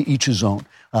 to each his own.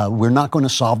 We're not going to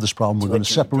solve this problem. We're going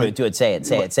to separate. Do it. Say it.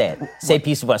 Say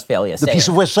Peace of Westphalia. The Peace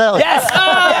of Westphalia. Yes!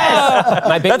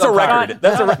 Yes! That's a record.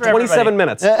 That's 27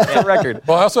 minutes. That's a record.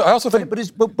 Well, I also think...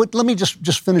 But let me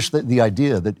just finish the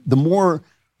idea that the more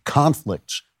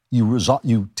conflicts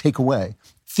you take away,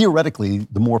 theoretically,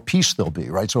 the more peace there'll be,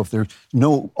 right? So if there's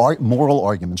no moral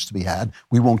arguments to be had,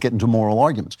 we won't get into moral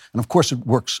arguments. And of course, it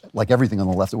works like everything on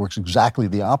the left. It works exactly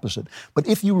the opposite. But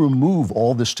if you remove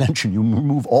all this tension, you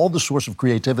remove all the source of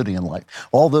creativity in life,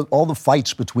 all the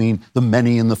fights between the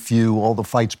many and the few, all the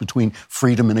fights between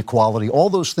freedom and equality, all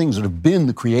those things that have been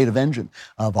the creative engine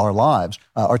of our lives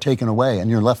are taken away,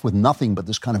 and you're left with nothing but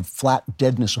this kind of flat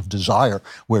deadness of desire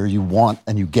where you want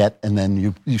and you get, and then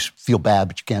you feel bad,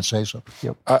 but you can't say so.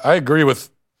 Yep. I agree with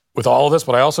all of this,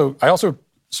 but I also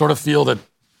sort of feel that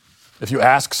if you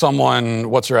ask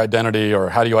someone, what's your identity, or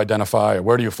how do you identify, or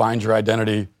where do you find your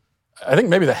identity, I think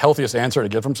maybe the healthiest answer to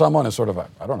get from someone is sort of,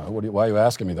 I don't know, why are you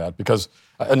asking me that? Because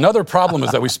another problem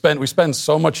is that we spend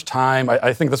so much time,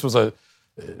 I think this was a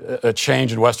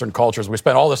change in Western cultures. We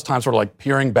spend all this time sort of like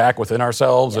peering back within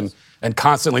ourselves and and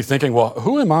constantly thinking, well,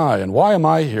 who am I and why am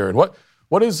I here and what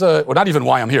is, well, not even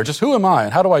why I'm here, just who am I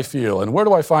and how do I feel and where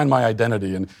do I find my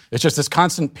identity? And it's just this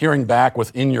constant peering back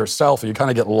within yourself, and you kind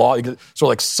of get lost, you get sort of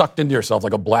like sucked into yourself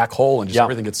like a black hole, and just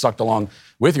everything gets sucked along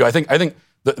with you. I think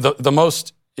the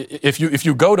most, if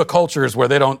you go to cultures where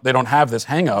they don't have this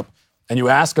hang up, and you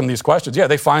ask them these questions,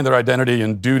 they find their identity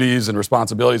in duties and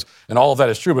responsibilities, and all of that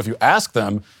is true. But if you ask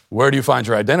them, where do you find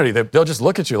your identity? They'll just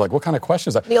look at you like, what kind of question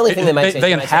is that? The only thing they might say,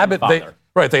 they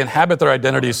inhabit their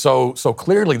identity so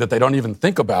clearly that they don't even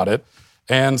think about it.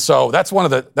 And so that's one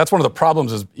of the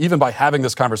problems is even by having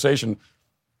this conversation,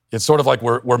 it's sort of like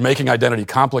we're making identity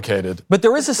complicated. But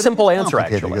there is a simple answer,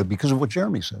 actually. Because of what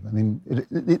Jeremy said. I mean,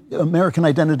 American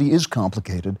identity is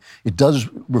complicated. It does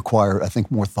require, I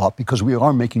think, more thought because we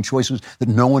are making choices that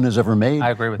no one has ever made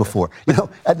I agree with before. You know,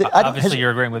 obviously,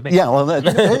 you're agreeing with me. Yeah. Well,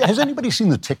 has anybody seen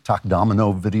the TikTok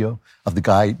domino video of the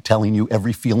guy telling you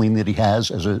every feeling that he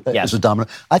has as a domino?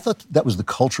 I thought that was the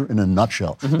culture in a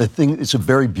nutshell. Mm-hmm. The thing, it's a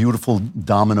very beautiful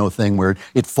domino thing where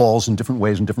it falls in different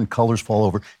ways and different colors fall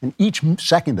over. And each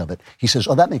second of it, he says,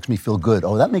 oh, that makes me feel good.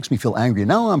 Oh, that makes me feel angry.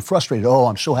 Now I'm frustrated. Oh,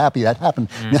 I'm so happy that happened.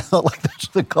 Like that's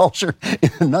the culture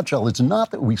in a nutshell. It's not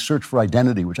that we search for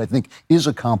identity, which I think is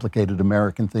a complicated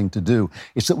American thing to do.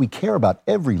 It's that we care about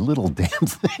every little damn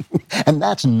thing. And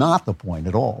that's not the point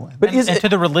at all. But and to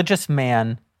the religious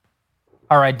man,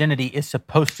 our identity is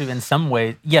supposed to, in some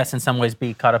ways,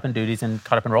 be caught up in duties and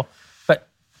caught up in role, but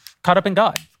caught up in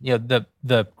God. You know,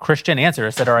 the Christian answer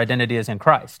is that our identity is in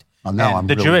Christ. Well, now I'm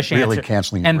really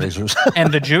canceling your razors.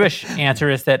 And the Jewish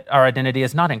answer is that our identity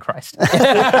is not in Christ. That's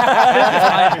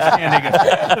my understanding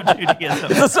of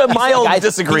Judaism. It's a mild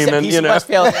disagreement, you know.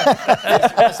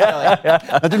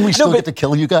 Didn't we still get to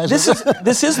kill you guys?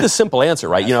 This is the simple answer,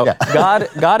 right? You know,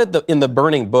 God in the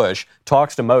burning bush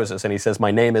talks to Moses, and he says,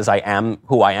 "My name is I am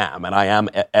who I am, and I am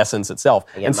essence itself."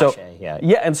 And so,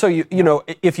 and so you know,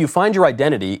 if you find your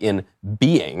identity in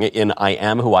being, in I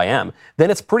am who I am, then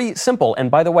it's pretty simple.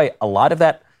 And by the way, a lot of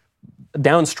that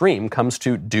downstream comes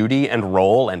to duty and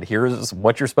role, and here's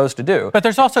what you're supposed to do. But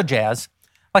there's also jazz.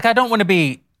 Like, I don't want to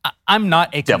be. I'm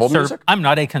not a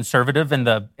conservative in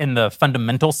the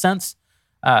fundamental sense.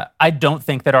 I don't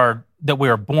think that we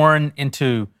are born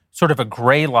into sort of a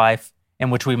gray life in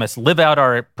which we must live out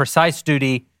our precise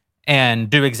duty and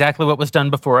do exactly what was done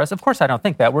before us. Of course, I don't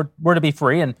think that we're to be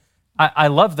free, and I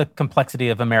love the complexity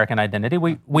of American identity.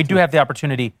 We do have the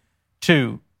opportunity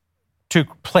to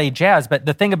play jazz, but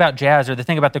the thing about jazz, or the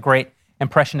thing about the great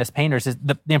Impressionist painters, is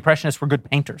the Impressionists were good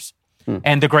painters.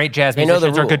 And the great jazz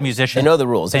musicians are good musicians. They know the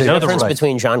rules. They know the difference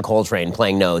between John Coltrane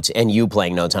playing notes and you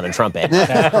playing notes on a trumpet.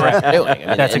 That's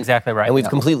correct. That's exactly right. And we've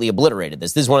completely obliterated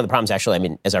this. This is one of the problems, actually, I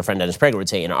mean, as our friend Dennis Prager would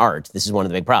say, in art, this is one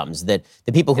of the big problems, that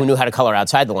the people who knew how to color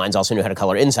outside the lines also knew how to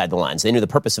color inside the lines. They knew the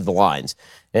purpose of the lines.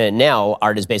 And now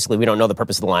art is basically, we don't know the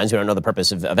purpose of the lines, we don't know the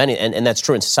purpose of any, and that's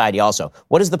true in society also.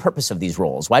 What is the purpose of these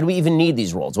roles? Why do we even need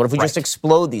these roles? What if we just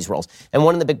explode these roles? And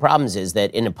one of the big problems is that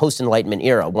in a post-Enlightenment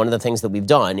era, one of the things that we've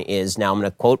done is, now I'm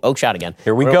going to quote Oakeshott again.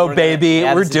 Here we go, baby.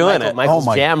 We're doing it. Michael's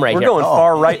jam right here. We're going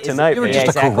far right tonight. You're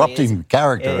just a corrupting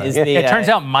character. It turns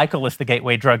out Michael is the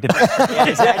gateway drug to this.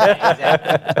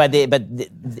 Exactly. But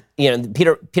you know,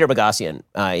 Peter Boghossian,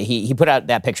 he put out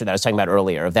that picture that I was talking about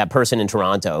earlier of that person in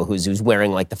Toronto who's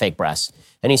wearing like the fake breasts.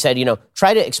 And he said, you know,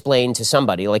 try to explain to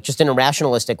somebody, like just in a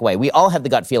rationalistic way. We all have the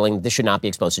gut feeling that this should not be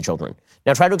exposed to children.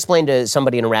 Now try to explain to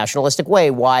somebody in a rationalistic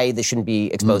way why this shouldn't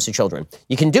be exposed to children.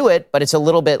 You can do it, but it's a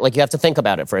little bit like you have to think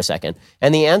about it for a second.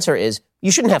 And the answer is,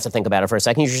 you shouldn't have to think about it for a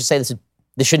second. You should say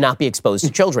this should not be exposed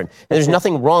to children. And there's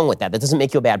nothing wrong with that. That doesn't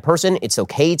make you a bad person. It's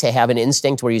okay to have an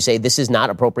instinct where you say this is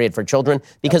not appropriate for children,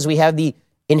 because we have the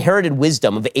inherited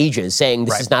wisdom of ages saying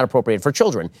this is not appropriate for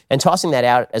children. And tossing that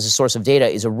out as a source of data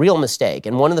is a real mistake.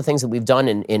 And one of the things that we've done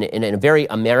in a very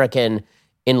American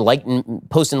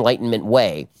post-Enlightenment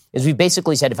way is we've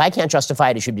basically said, if I can't justify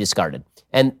it, it should be discarded.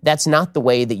 And that's not the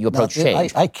way that you approach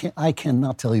change. I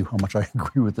cannot tell you how much I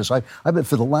agree with this. I've been,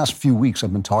 for the last few weeks,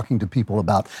 I've been talking to people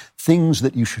about things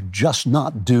that you should just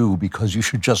not do because you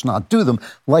should just not do them,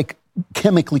 like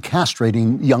chemically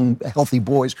castrating young, healthy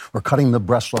boys or cutting the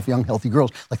breasts off young, healthy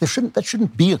girls. Like that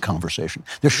shouldn't be a conversation.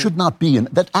 There should not be,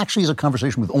 that actually is a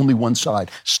conversation with only one side.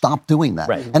 Stop doing that.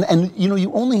 Right. And you know,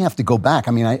 you only have to go back.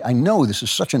 I mean, I know this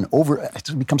is it's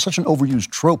become such an overused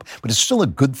trope, but it's still a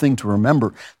good thing to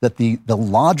remember that the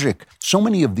logic, so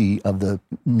many of the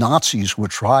Nazis who were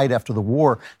tried after the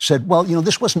war said, well, you know,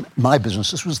 this wasn't my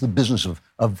business. This was the business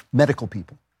of medical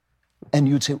people. And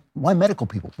you'd say, why medical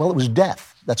people? Well, it was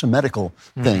death. That's a medical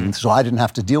thing, so I didn't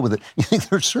have to deal with it. You think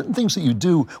there are certain things that you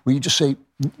do where you just say,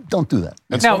 don't do that.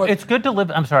 Now, it's good to live,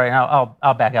 I'm sorry,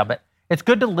 I'll back out, but It's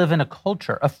good to live in a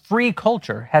culture. A free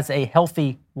culture has a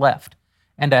healthy left.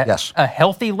 And a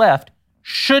healthy left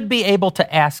should be able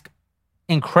to ask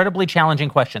incredibly challenging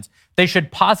questions. They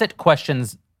should posit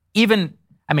questions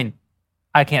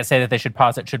I can't say that they should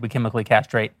posit, should we chemically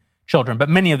castrate children, but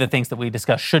many of the things that we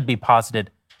discuss should be posited.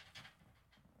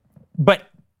 But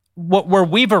where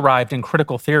we've arrived in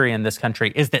critical theory in this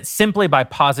country is that simply by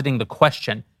positing the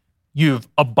question, you've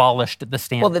abolished the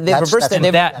standard. Well, that's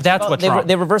what's wrong.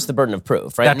 They reverse the burden of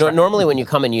proof, right? Right? Normally when you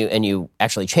come and you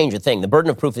actually change a thing, the burden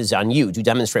of proof is on you to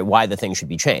demonstrate why the thing should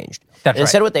be changed.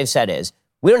 Instead, what they've said is,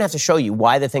 we don't have to show you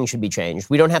why the thing should be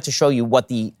changed. We don't have to show you what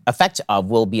the effect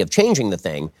will be of changing the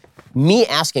thing. Me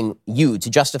asking you to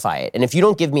justify it. And if you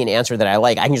don't give me an answer that I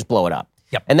like, I can just blow it up.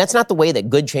 Yep. And that's not the way that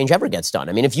good change ever gets done.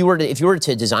 I mean, if you were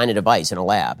to design a device in a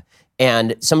lab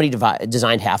and somebody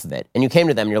designed half of it, and you came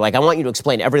to them and you're like, I want you to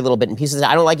explain every little bit in pieces.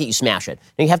 I don't like it, you smash it.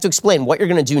 And you have to explain what you're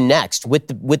going to do next with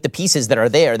the pieces that are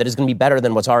there that is going to be better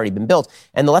than what's already been built.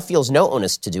 And the left feels no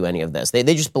onus to do any of this. They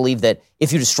just believe that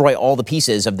if you destroy all the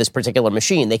pieces of this particular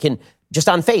machine, they can, just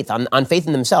on faith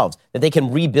in themselves, that they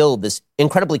can rebuild this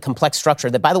incredibly complex structure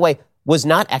that, by the way, was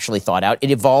not actually thought out. It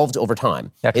evolved over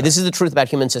time. This is the truth about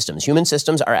human systems. Human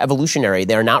systems are evolutionary.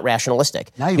 They are not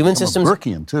rationalistic. Now human systems.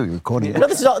 Burkean too. You're quoting. No,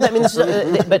 this is all. I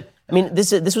mean,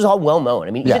 this was all well known. I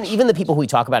mean, even the people who we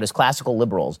talk about as classical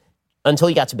liberals, until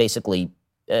you got to basically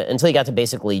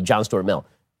John Stuart Mill,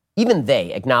 even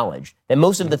they acknowledge that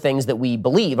most of the things that we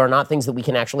believe are not things that we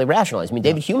can actually rationalize. I mean,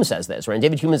 David Hume says this, right? And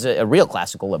David Hume is a real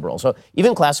classical liberal. So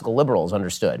even classical liberals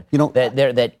understood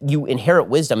that you inherit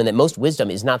wisdom and that most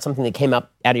wisdom is not something that came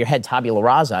up out of your head tabula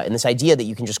rasa. And this idea that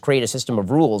you can just create a system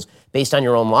of rules based on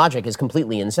your own logic is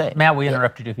completely insane. Matt, we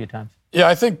interrupted you a few times. Yeah,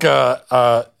 I think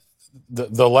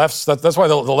the left's, that's why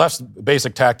the left's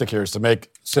basic tactic here is to make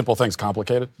simple things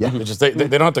complicated. Yeah. They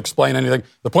don't have to explain anything.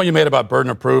 The point you made about burden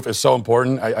of proof is so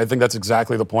important. I think that's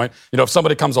exactly the point. You know, if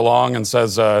somebody comes along and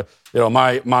says,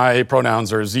 my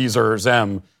pronouns are Z's or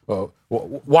Zem,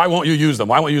 why won't you use them?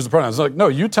 Why won't you use the pronouns? It's like, no,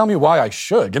 you tell me why I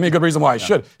should. Give me a good reason why I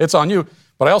should. It's on you.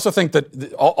 But I also think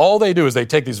that all they do is they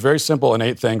take these very simple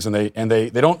innate things and they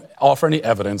don't offer any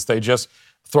evidence. They just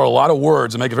throw a lot of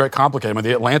words and make it very complicated. I mean,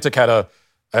 The Atlantic had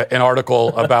an article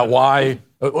about why,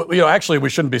 actually we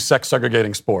shouldn't be sex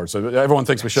segregating sports. Everyone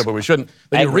thinks we should, but we shouldn't.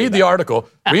 Then you read the article,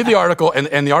 and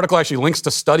the article actually links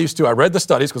to studies too. I read the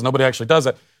studies because nobody actually does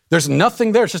that. There's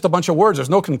nothing there. It's just a bunch of words. There's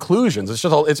no conclusions. It's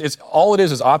just all it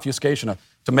is obfuscation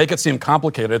to make it seem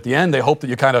complicated. At the end, they hope that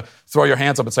you kind of throw your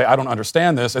hands up and say, I don't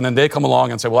understand this. And then they come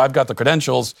along and say, well, I've got the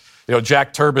credentials.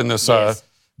 Jack Turbin, this another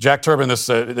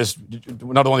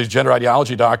one of these gender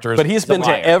ideology doctors. But he's been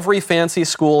to every fancy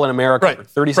school in America for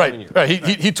 37 years. Right.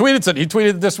 He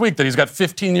tweeted this week that he's got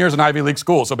 15 years in Ivy League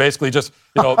schools. So basically just,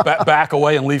 back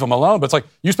away and leave him alone. But it's like,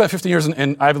 you spent 15 years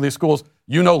in Ivy League schools.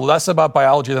 You know less about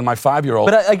biology than my 5-year-old.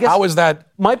 But I guess how is that?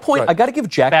 My point, I got to give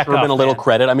Jack Turbin a little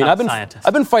credit. I mean,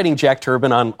 I've been fighting Jack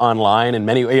Turbin online and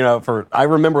many, I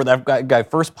remember that guy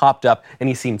first popped up and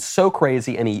he seemed so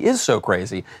crazy and he is so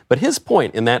crazy. But his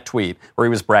point in that tweet where he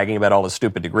was bragging about all his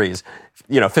stupid degrees,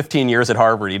 15 years at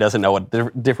Harvard, he doesn't know what the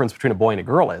difference between a boy and a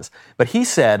girl is. But he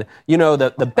said,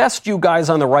 the best you guys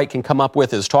on the right can come up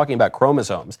with is talking about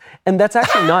chromosomes. And that's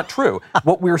actually not true.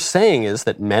 What we're saying is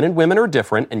that men and women are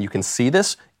different, and you can see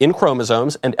this in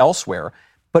chromosomes and elsewhere.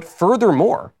 But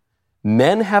furthermore,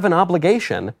 men have an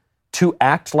obligation to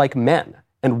act like men,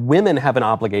 and women have an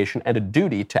obligation and a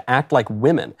duty to act like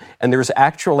women. And there's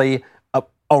actually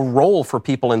a role for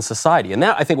people in society. And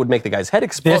that, I think, would make the guy's head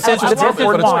explode.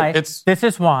 This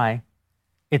is why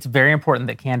it's very important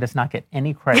that Candace not get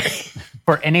any credit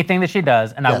for anything that she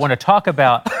does. And I want to talk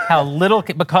about how little,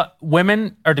 because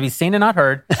women are to be seen and not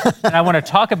heard. And I want to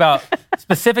talk about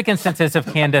specific instances of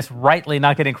Candace rightly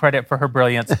not getting credit for her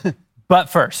brilliance. But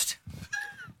first.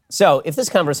 So, if this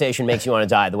conversation makes you want to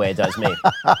die the way it does me,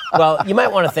 well, you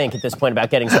might want to think at this point about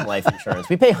getting some life insurance.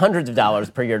 We pay hundreds of dollars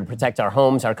per year to protect our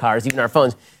homes, our cars, even our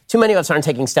phones. Too many of us aren't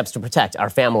taking steps to protect our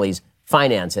families'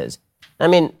 finances. I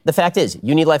mean, the fact is,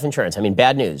 you need life insurance. I mean,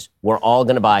 bad news. We're all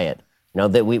going to buy it.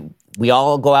 That we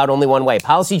all go out only one way.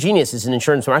 Policy Genius is an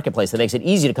insurance marketplace that makes it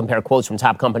easy to compare quotes from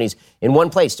top companies in one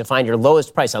place to find your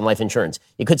lowest price on life insurance.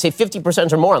 You could save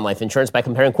 50% or more on life insurance by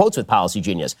comparing quotes with Policy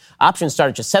Genius. Options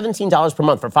start at just $17 per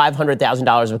month for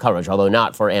 $500,000 of coverage, although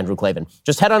not for Andrew Klavan.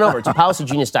 Just head on over to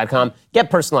PolicyGenius.com, get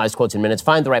personalized quotes in minutes,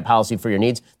 find the right policy for your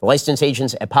needs. The licensed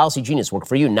agents at Policy Genius work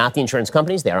for you, not the insurance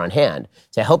companies. They are on hand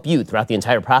to help you throughout the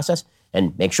entire process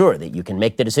and make sure that you can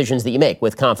make the decisions that you make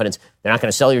with confidence. They're not going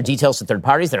to sell your details to third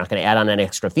parties. They're not going to add on any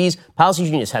extra fees. Policy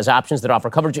Genius has options that offer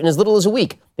coverage in as little as a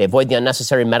week. They avoid the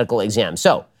unnecessary medical exam.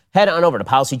 So Head on over to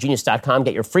PolicyGenius.com,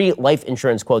 get your free life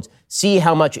insurance quotes, see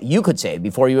how much you could save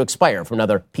before you expire, from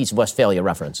another Piece of Westphalia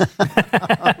reference.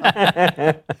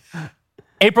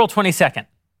 April 22nd,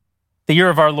 the year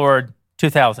of our Lord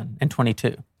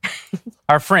 2022.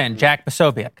 Our friend Jack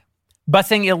Posobiec,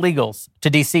 busing illegals to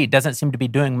D.C. doesn't seem to be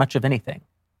doing much of anything.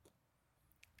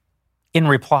 In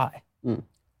reply,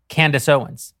 Candace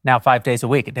Owens, now 5 days a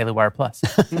week at Daily Wire Plus.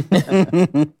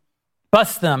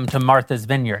 Bus them to Martha's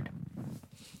Vineyard.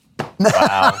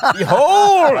 Wow.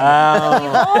 Behold!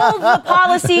 Behold the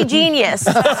policy genius.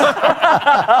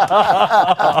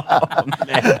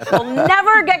 We'll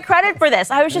never get credit for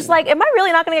this. I was just like, am I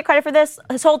really not going to get credit for this?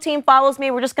 His whole team follows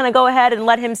me. We're just going to go ahead and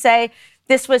let him say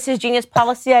this was his genius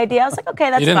policy idea. I was like, okay,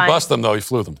 that's fine. He didn't bust them, though. He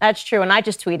flew them. That's true. And I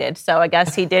just tweeted. So I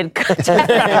guess he did. He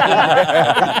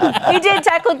did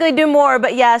technically do more.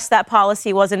 But yes, that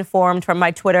policy was informed from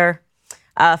my Twitter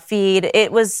feed.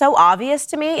 It was so obvious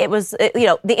to me. It was,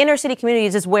 the inner city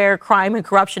communities is where crime and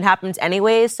corruption happens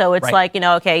anyways. So it's like,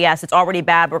 okay, yes, it's already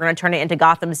bad. We're going to turn it into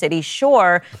Gotham City.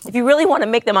 Sure. If you really want to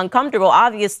make them uncomfortable,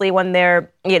 obviously when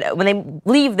they're, when they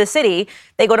leave the city,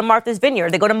 they go to Martha's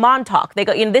Vineyard, they go to Montauk. They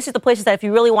go, this is the places that if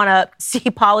you really want to see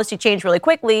policy change really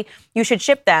quickly, you should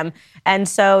ship them. And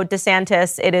so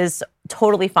DeSantis, it is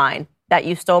totally fine that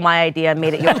you stole my idea and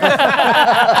made it yours.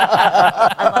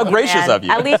 How gracious of you.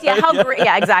 At least,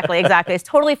 exactly. It's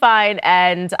totally fine,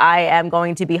 and I am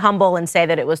going to be humble and say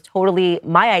that it was totally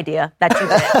my idea that you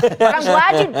did. But I'm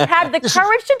glad you had the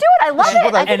courage to do it. I love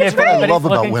it. I think it's What great. I love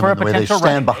about women, the way they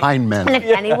stand behind men. And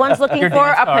if anyone's looking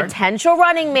for a potential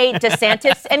running mate,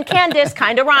 DeSantis and Candace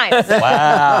kind of rhymes.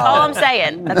 Wow.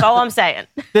 That's all I'm saying.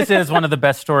 This is one of the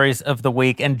best stories of the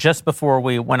week, and just before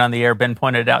we went on the air, Ben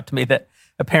pointed out to me that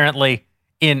apparently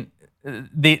in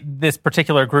this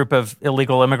particular group of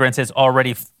illegal immigrants has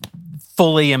already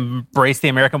fully embraced the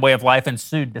American way of life and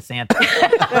sued DeSantis.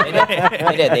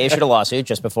 They did. They issued a lawsuit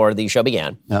just before the show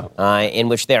began, in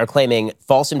which they are claiming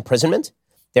false imprisonment.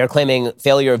 They're claiming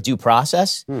failure of due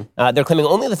process. They're claiming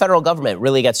only the federal government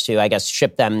really gets to, I guess,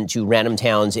 ship them to random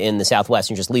towns in the Southwest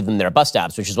and just leave them there at bus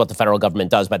stops, which is what the federal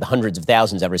government does by the hundreds of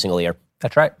thousands every single year.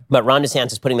 That's right. But Ron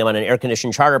DeSantis putting them on an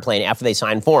air-conditioned charter plane after they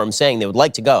signed forms saying they would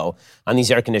like to go on these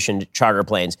air-conditioned charter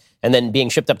planes and then being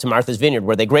shipped up to Martha's Vineyard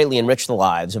where they greatly enrich the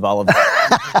lives of all of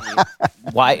the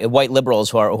white liberals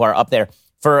who are up there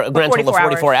for a grand total of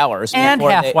 44 hours. And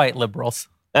half-white liberals.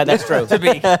 That's true.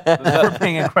 We're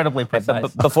being incredibly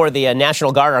precise. Before the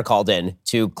National Guard are called in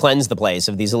to cleanse the place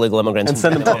of these illegal immigrants and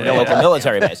send them to the local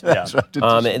military base.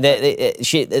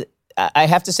 I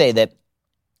have to say that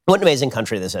what an amazing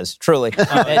country this is, truly.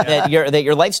 that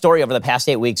your life story over the past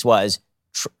 8 weeks was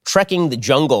trekking the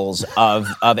jungles of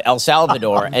El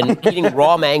Salvador and eating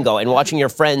raw mango and watching your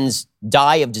friends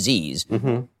die of disease.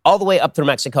 All the way up through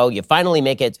Mexico. You finally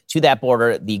make it to that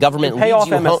border. The government pay off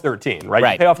MS-13,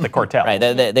 right? You pay off the cartel. Right.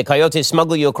 The coyotes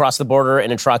smuggle you across the border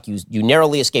in a truck. You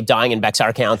narrowly escape dying in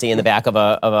Bexar County in the back of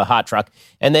a hot truck.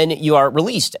 And then you are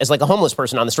released as like a homeless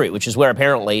person on the street, which is where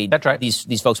apparently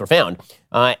these folks were found.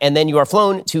 And then you are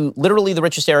flown to literally the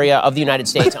richest area of the United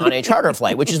States on a charter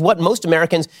flight, which is what most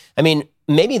Americans,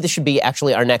 maybe this should be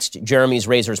actually our next Jeremy's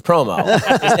Razors promo,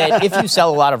 is that if you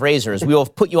sell a lot of razors, we will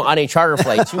put you on a charter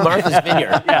flight to Martha's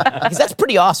Vineyard. Because that's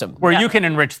pretty awesome. Where you can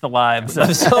enrich the lives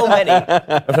of so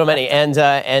many.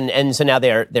 And so now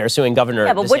they're suing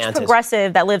Governor but DeSantis. which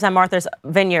progressive that lives on Martha's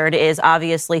Vineyard is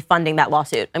obviously funding that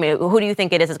lawsuit? Who do you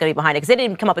think it is that's going to be behind it? Because they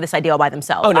didn't come up with this idea all by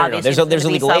themselves. Oh, no. There's a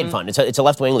legal aid fund. It's a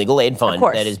left-wing legal aid fund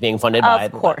that is being funded by,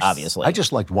 obviously. I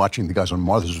just liked watching the guys on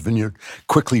Martha's Vineyard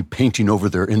quickly painting over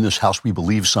their "In This House We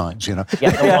Believe" signs,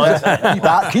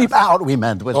 keep out, we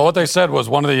meant. Well, what they said was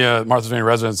one of the Martha's Vineyard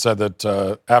residents said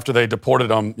that after they deported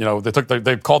them,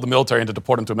 they called the military in to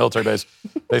deport them to a military base.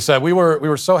 They said, we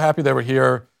were so happy they were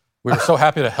here. We were so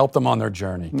happy to help them on their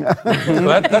journey. So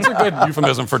that's a good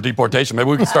euphemism for deportation. Maybe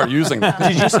we can start using that.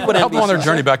 Did you see what help them on their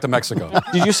journey back to Mexico?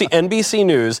 Did you see NBC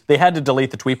News? They had to delete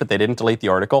the tweet, but they didn't delete the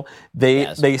article.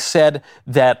 They said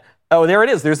that. Oh, there it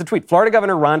is. There's the tweet. Florida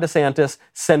Governor Ron DeSantis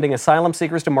sending asylum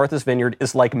seekers to Martha's Vineyard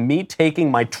is like me taking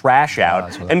my trash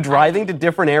out and driving to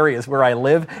different areas where I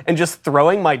live and just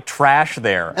throwing my trash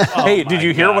there. Hey, did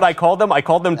you hear what I called them? I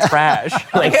called them trash.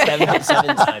 Like seven times.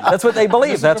 That's what they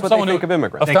believe. That's what they think of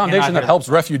immigrants. A foundation that helps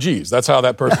refugees. That's how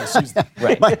that person sees them.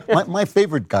 Right. My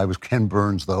favorite guy was Ken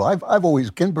Burns, though.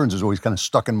 Ken Burns is always kind of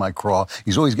stuck in my craw.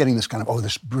 He's always getting this kind of,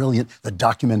 this brilliant, the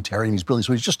documentarian. He's brilliant.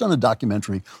 So he's just done a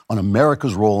documentary on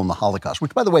America's role in the Holocaust,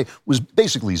 which, by the way, was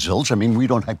basically zilch. We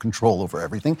don't have control over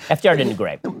everything. FDR didn't do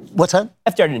great. What's that?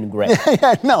 FDR didn't do great.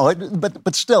 No,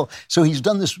 but still. So he's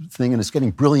done this thing, and it's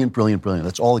getting brilliant.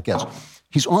 That's all it gets.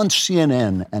 He's on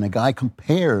CNN, and a guy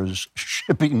compares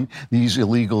shipping these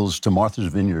illegals to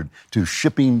Martha's Vineyard to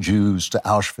shipping Jews to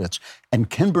Auschwitz. And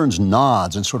Ken Burns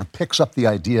nods and sort of picks up the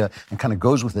idea and kind of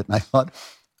goes with it. And I thought,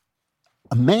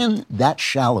 a man that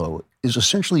shallow is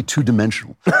essentially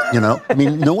two-dimensional, you know? I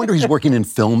mean, no wonder he's working in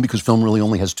film, because film really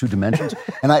only has two dimensions.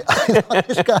 And I thought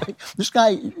this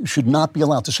guy should not be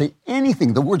allowed to say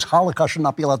anything. The words Holocaust should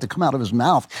not be allowed to come out of his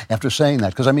mouth after saying that.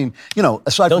 Because, I mean, you know,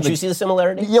 aside Don't from you see the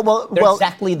similarity? Yeah, They're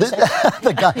exactly the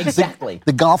same. Exactly.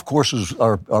 The golf courses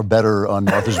are better on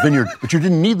Martha's Vineyard, but you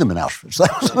didn't need them in Auschwitz.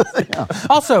 Yeah.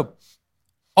 Also,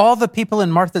 all the people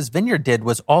in Martha's Vineyard did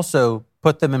was also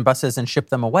put them in buses and ship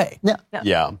them away. Yeah.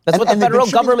 That's what the federal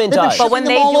government does. But when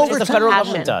they do it, the federal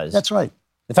government does. That's right.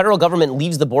 The federal government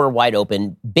leaves the border wide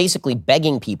open, basically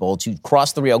begging people to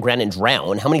cross the Rio Grande and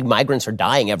drown. How many migrants are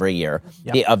dying every year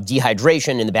of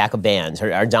dehydration in the back of vans,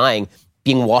 are dying,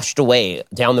 being washed away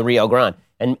down the Rio Grande?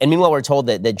 And meanwhile, we're told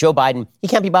that Joe Biden, he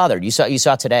can't be bothered. You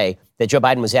saw today that Joe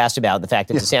Biden was asked about the fact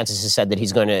that DeSantis has said that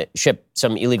he's going to ship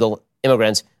some illegal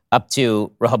immigrants up to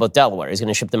Rehoboth, Delaware. He's going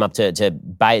to ship them up to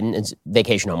Biden's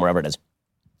vacation home, wherever it is.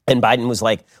 And Biden was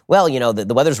like, well, you know,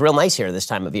 the weather's real nice here this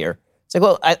time of year. It's like,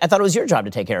 well, I thought it was your job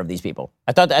to take care of these people.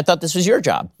 I thought this was your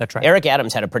job. That's right. Eric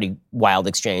Adams had a pretty wild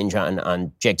exchange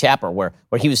on Jake Tapper where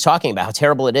he was talking about how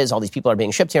terrible it is. All these people are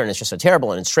being shipped here, and it's just so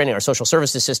terrible, and it's straining our social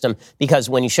services system, because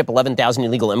when you ship 11,000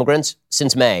 illegal immigrants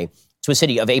since May to a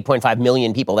city of 8.5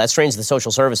 million people, that strains the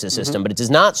social services system, but it does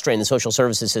not strain the social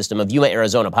services system of Yuma,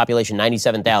 Arizona, population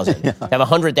 97,000. To have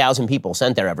 100,000 people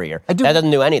sent there every year. That doesn't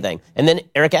do anything. And then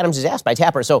Eric Adams is asked by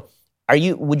Tapper, so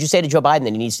would you say to Joe Biden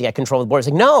that he needs to get control of the border?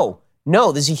 He's like,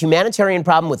 no, this is a humanitarian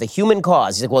problem with a human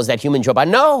cause. He's like, well, is that human Joe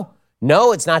Biden?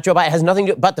 No, it's not Joe Biden. It has nothing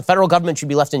to do, but the federal government should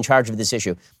be left in charge of this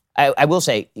issue. I will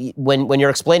say, when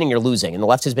you're explaining, you're losing, and the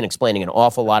left has been explaining an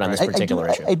awful lot on this particular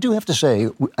issue. I do have to say,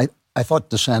 I thought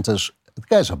DeSantis, the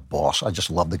guy's a boss. I just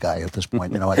love the guy at this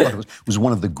point. You know, I thought it was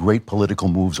one of the great political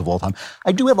moves of all time.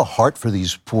 I do have a heart for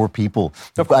these poor people.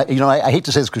 You know, I hate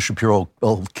to say this because Shapiro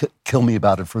will kill me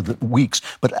about it for the weeks,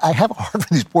 but I have a heart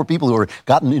for these poor people who are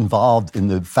gotten involved in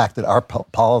the fact that our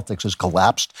politics has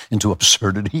collapsed into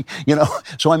absurdity. You know,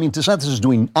 so I mean, DeSantis is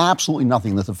doing absolutely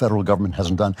nothing that the federal government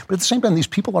hasn't done. But at the same time, these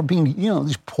people are being, you know,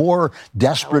 these poor,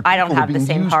 desperate. I don't people have the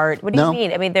same heart. What do you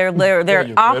mean? I mean, they're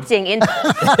opting into.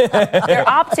 They're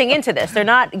opting into this. They're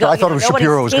not going. I thought it was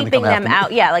Shapiro was going to come them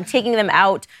out. Yeah, like taking them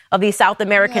out of these South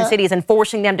American cities and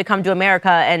forcing them to come to America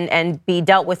and be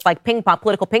dealt with like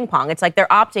political ping pong. It's like they're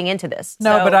opting into this.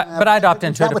 No, so. but I'd opt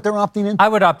into it. But they're opting into. I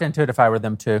would opt into it if I were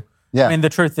them too. Yeah. I mean, the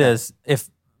truth is,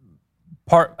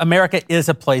 America is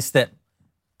a place that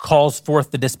calls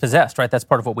forth the dispossessed, right? That's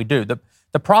part of what we do.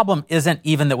 The problem isn't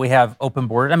even that we have open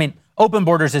borders. I mean, open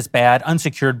borders is bad,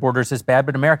 unsecured borders is bad,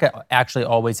 but America actually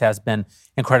always has been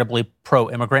incredibly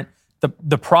pro-immigrant.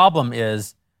 The problem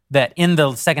is that in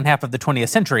the second half of the 20th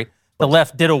century, the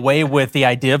left did away with the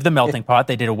idea of the melting pot.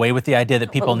 They did away with the idea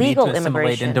that people need to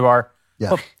assimilate into our...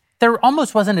 Yeah. There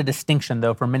almost wasn't a distinction,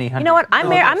 though, for many hundred. You know what? I'm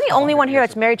the only one here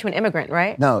that's married to an immigrant,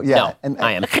 right? No,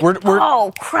 I am.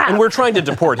 Oh, crap. And we're trying to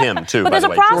deport him, too, But by there's the a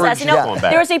way. process, George,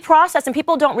 there's a process, and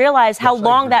people don't realize how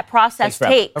long that process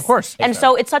takes. Of course. And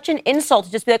so it's such an insult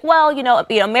to just be like, well,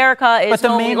 America is... But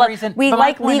the main reason, we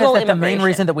like legal immigration. The main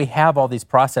reason that we have all these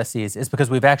processes is because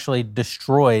we've actually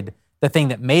destroyed the thing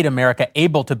that made America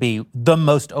able to be the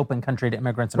most open country to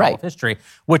immigrants in all of history,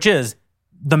 which is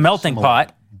the melting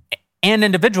pot and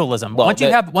individualism. Well, once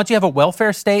you have a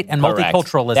welfare state and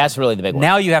multiculturalism, that's really the big one.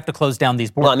 Now you have to close down these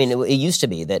borders. Well, I mean, it used to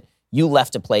be that you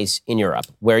left a place in Europe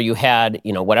where you had,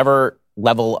 whatever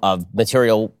level of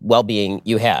material well-being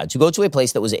you had, to go to a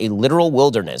place that was a literal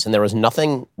wilderness, and there was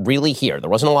nothing really here.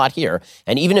 There wasn't a lot here.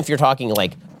 And even if you're talking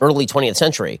like early 20th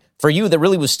century, for you, there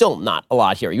really was still not a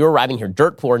lot here. You were arriving here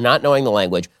dirt poor, not knowing the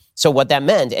language. So what that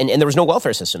meant, and there was no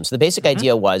welfare system. So the basic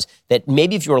idea was that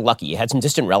maybe if you were lucky, you had some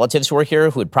distant relatives who were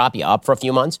here who would prop you up for a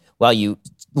few months while you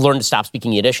learned to stop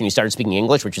speaking Yiddish and you started speaking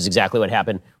English, which is exactly what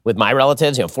happened with my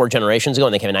relatives, 4 generations ago,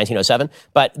 and they came in 1907.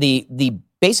 But the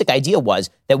basic idea was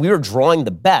that we were drawing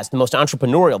the best, the most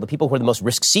entrepreneurial, the people who are the most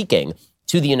risk-seeking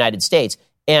to the United States.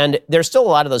 And there's still a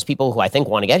lot of those people who I think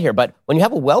want to get here. But when you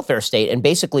have a welfare state, and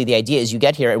basically the idea is you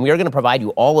get here and we are going to provide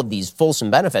you all of these fulsome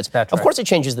benefits, of course it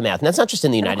changes the math. And that's not just in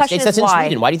the United States, that's in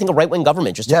Sweden. Why do you think a right-wing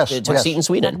government just took a seat in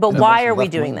Sweden? But why are we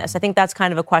doing this? I think that's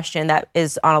kind of a question that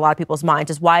is on a lot of people's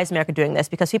minds, is why is America doing this?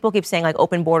 Because people keep saying, like,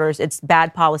 open borders, it's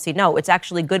bad policy. No, it's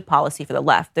actually good policy for the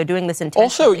left. They're doing this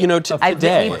intentionally. Also,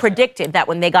 today... We predicted that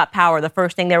when they got power, the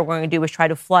first thing they were going to do was try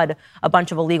to flood a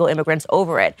bunch of illegal immigrants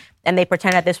over it. And they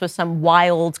pretend that this was some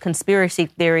wild wild conspiracy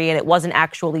theory and it wasn't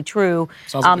actually true.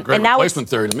 Sounds like a great replacement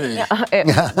theory to me.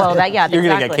 Well, You're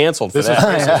going to get canceled for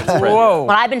that. Whoa.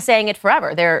 But I've been saying it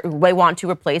forever. They want to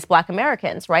replace Black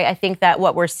Americans, right? I think that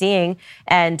what we're seeing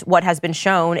and what has been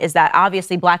shown is that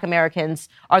obviously Black Americans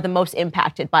are the most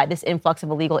impacted by this influx of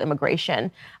illegal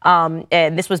immigration.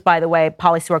 And this was, by the way,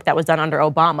 policy work that was done under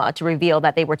Obama to reveal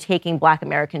that they were taking Black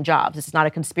American jobs. This is not a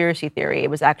conspiracy theory. It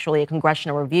was actually a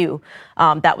congressional review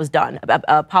that was done,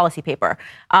 a policy paper.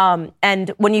 And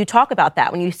when you talk about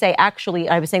that, when you say, actually,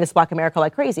 I was saying this Black America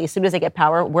like crazy, as soon as they get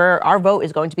power, our vote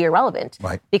is going to be irrelevant.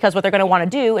 Right. Because what they're going to want to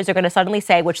do is they're going to suddenly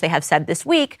say, which they have said this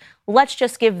week, let's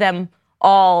just give them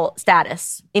all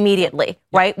status immediately,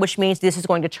 right? Which means this is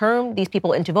going to turn these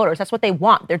people into voters. That's what they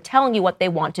want. They're telling you what they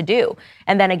want to do.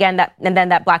 And then again,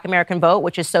 that Black American vote,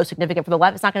 which is so significant for the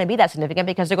left, it's not going to be that significant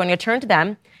because they're going to turn to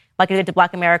them like they did to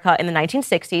Black America in the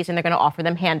 1960s, and they're going to offer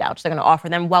them handouts. They're going to offer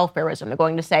them welfareism. They're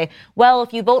going to say, well,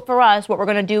 if you vote for us, what we're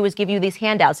going to do is give you these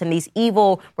handouts, and these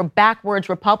evil, backwards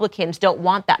Republicans don't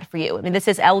want that for you. I mean, this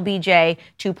is LBJ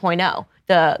 2.0,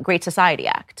 the Great Society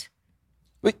Act.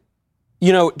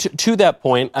 You know, to that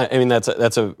point, I mean, that's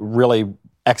a really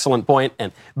excellent point.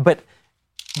 But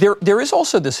there is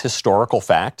also this historical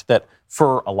fact that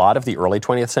for a lot of the early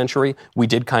 20th century, we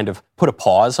did kind of put a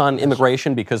pause on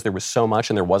immigration because there was so much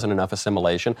and there wasn't enough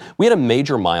assimilation. We had a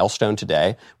major milestone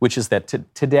today, which is that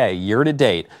today, year to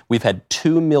date, we've had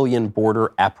 2 million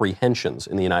border apprehensions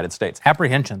in the United States.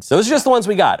 Apprehensions. Those are just the ones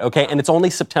we got, okay? And it's only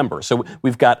September, so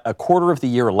we've got a quarter of the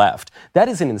year left. That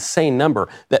is an insane number.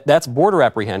 That's border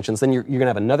apprehensions. Then you're going to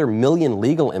have another million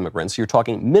legal immigrants. You're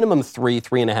talking minimum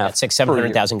 3.5. That's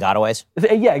 700,000 gotaways.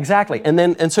 Yeah, exactly.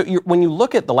 And so when you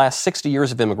look at the last 60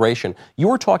 years of immigration,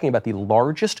 you are talking about the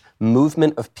largest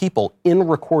movement of people in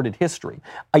recorded history.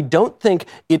 I don't think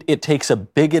it takes a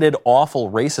bigoted,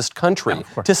 awful, racist country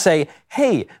to say,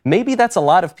 hey, maybe that's a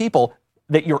lot of people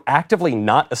that you're actively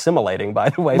not assimilating, by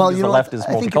the way, because the left is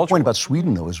multicultural. I think your point about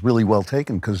Sweden, though, is really well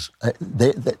taken, because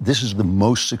this is the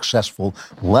most successful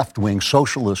left-wing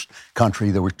socialist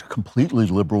country. They were completely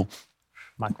liberal.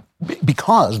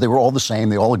 Because they were all the same,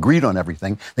 they all agreed on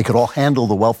everything. They could all handle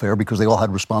the welfare because they all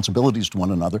had responsibilities to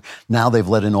one another. Now they've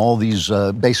let in all these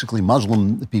basically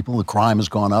Muslim people. The crime has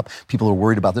gone up. People are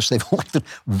worried about this. They've elected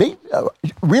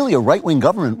really a right-wing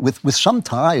government with some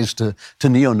ties to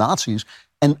neo-Nazis.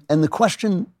 And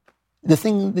the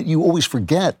thing that you always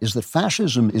forget is that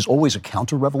fascism is always a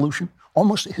counter-revolution.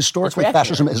 Almost historically,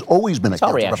 fascism has always been a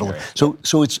counter-revolution.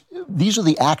 So these are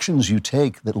the actions you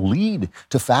take that lead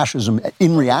to fascism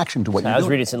in reaction to what you're doing. I was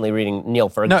recently reading Neil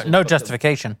Ferguson. No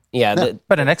justification. Yeah.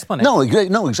 But an explanation.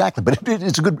 No, exactly. But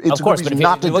it's a good reason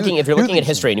not to do. If you're looking at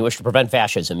history and you wish to prevent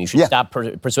fascism, you should stop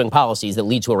pursuing policies that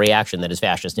lead to a reaction that is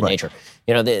fascist in nature.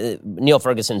 You know, Neil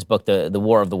Ferguson's book, The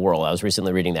War of the World, I was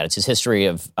recently reading that. It's his history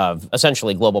of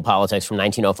essentially global politics from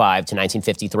 1905 to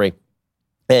 1953.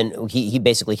 And he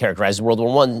basically characterizes World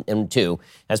War I and II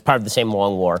as part of the same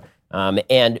long war.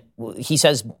 And he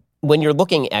says, when you're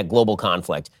looking at global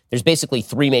conflict, there's basically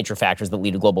three major factors that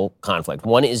lead to global conflict.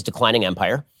 One is declining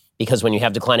empire, because when you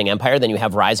have declining empire, then you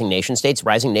have rising nation states.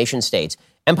 Rising nation states,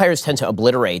 empires tend to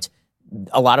obliterate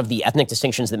a lot of the ethnic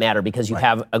distinctions that matter, because you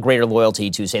have a greater loyalty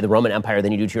to, say, the Roman Empire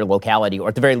than you do to your locality, or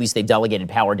at the very least, they've delegated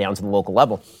power down to the local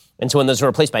level. And so when those are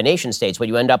replaced by nation states, what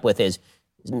you end up with is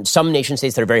some nation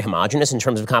states that are very homogenous in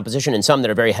terms of composition and some that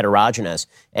are very heterogeneous.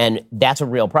 And that's a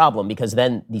real problem, because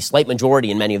then the slight majority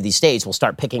in many of these states will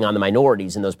start picking on the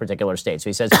minorities in those particular states.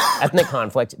 So he says ethnic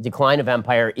conflict, decline of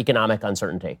empire, economic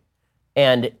uncertainty.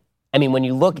 And I mean, when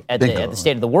you look at the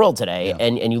state of the world today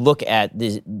and you look at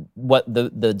what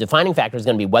the defining factor is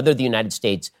going to be whether the United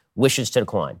States wishes to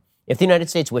decline. If the United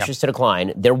States wishes to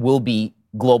decline, there will be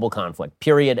global conflict,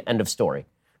 period, end of story.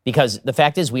 Because the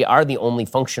fact is, we are the only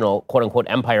functional, quote-unquote,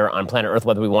 empire on planet Earth,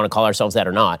 whether we want to call ourselves that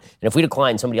or not. And if we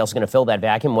decline, somebody else is going to fill that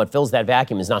vacuum. What fills that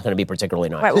vacuum is not going to be particularly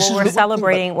nice. Right.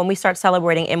 Well, when we start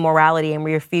celebrating immorality and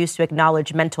we refuse to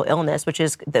acknowledge mental illness, which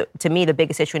is, to me, the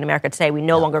biggest issue in America today, we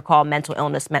no longer call mental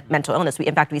illness mental illness.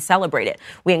 In fact, we celebrate it.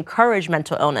 We encourage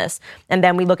mental illness. And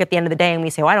then we look at the end of the day and we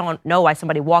say, well, I don't know why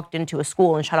somebody walked into a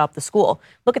school and shut off the school.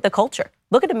 Look at the culture.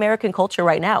 Look at American culture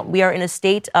right now. We are in a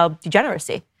state of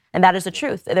degeneracy. And that is the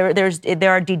truth.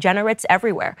 There are degenerates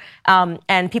everywhere.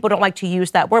 And people don't like to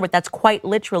use that word, but that's quite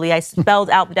literally, I spelled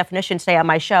out the definition today on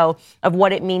my show of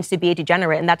what it means to be a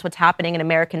degenerate. And that's what's happening in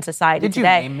American society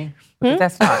today. Did you name me? But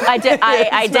that's not. I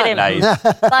didn't. Nice.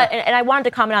 But, and I wanted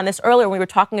to comment on this earlier when we were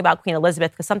talking about Queen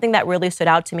Elizabeth, because something that really stood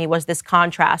out to me was this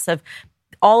contrast of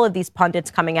all of these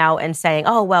pundits coming out and saying,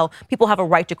 oh, well, people have a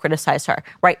right to criticize her,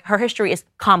 right? Her history is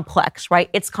complex, right?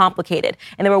 It's complicated.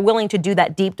 And they were willing to do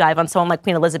that deep dive on someone like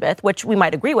Queen Elizabeth, which we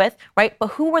might agree with, right? But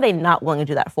who were they not willing to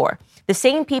do that for? The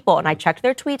same people, and I checked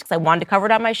their tweets because I wanted to cover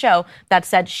it on my show, that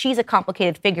said she's a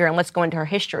complicated figure and let's go into her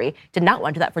history, did not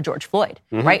want to do that for George Floyd,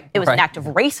 right? It was an act of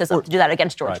racism to do that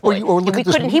against George Floyd.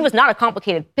 He was not a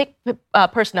complicated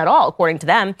person at all, according to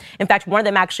them. In fact, one of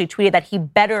them actually tweeted that he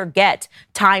better get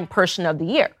Time Person of the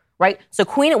Year. Right? So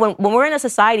when we're in a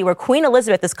society where Queen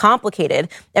Elizabeth is complicated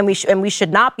and we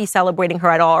should not be celebrating her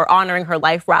at all or honoring her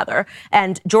life rather,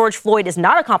 and George Floyd is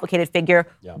not a complicated figure,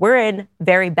 we're in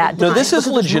very bad times. No, this is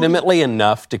legitimately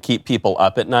enough to keep people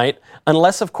up at night,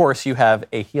 unless, of course, you have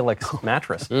a Helix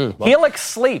mattress. Helix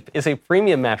Sleep is a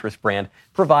premium mattress brand,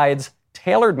 provides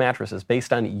tailored mattresses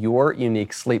based on your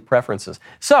unique sleep preferences.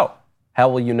 So, how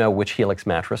will you know which Helix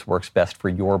mattress works best for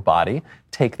your body?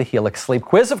 Take the Helix Sleep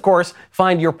Quiz, of course.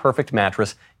 Find your perfect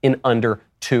mattress in under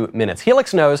 2 minutes.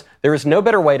 Helix knows there is no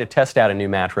better way to test out a new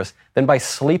mattress than by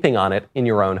sleeping on it in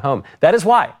your own home. That is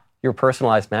why your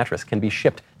personalized mattress can be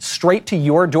shipped straight to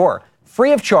your door,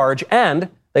 free of charge, and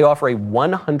they offer a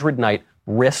 100-night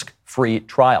risk-free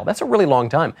trial. That's a really long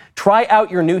time. Try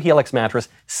out your new Helix mattress,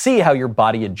 see how your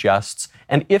body adjusts,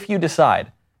 and if you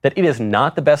decide that it is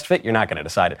not the best fit, you're not going to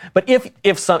decide it. But if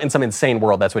in some insane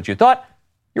world that's what you thought,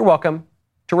 you're welcome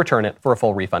to return it for a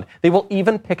full refund. They will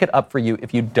even pick it up for you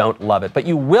if you don't love it. But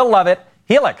you will love it.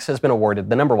 Helix has been awarded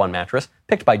the #1 mattress,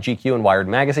 picked by GQ and Wired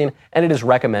Magazine, and it is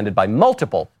recommended by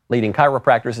multiple leading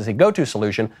chiropractors as a go-to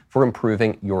solution for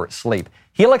improving your sleep.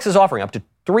 Helix is offering up to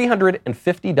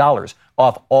 $350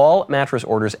 off all mattress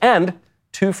orders and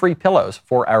 2 free pillows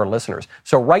for our listeners.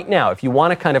 So right now, if you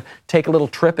want to kind of take a little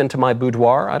trip into my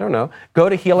boudoir, I don't know, go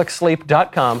to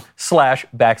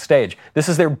helixsleep.com/backstage. This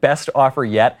is their best offer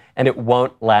yet, and it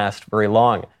won't last very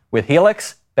long. With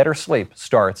Helix, better sleep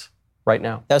starts right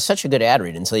now. That was such a good ad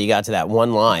read until you got to that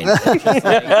one line. That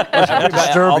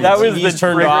was the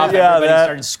turned trigger. off. Yeah, everybody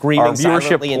started screaming our viewership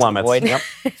silently into the void. plummets.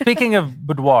 Speaking of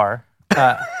boudoir,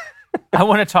 I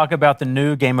want to talk about the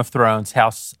new Game of Thrones,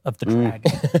 House of the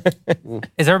Dragon.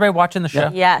 Is everybody watching the show?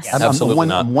 Yes. Absolutely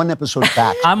not. I'm one episode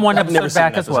back. I'm one episode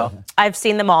back as well. I've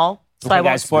seen them all, so I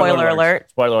won't spoiler alert.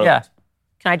 Spoiler alert. Yeah.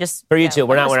 Can I just... For you two,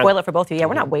 we're not... spoil it for both of you. Yeah,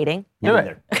 we're not waiting. Do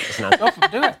it.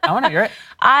 Do it. I want to hear it.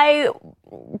 I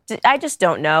just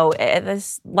don't know.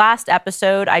 This last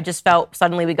episode, I just felt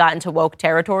suddenly we got into woke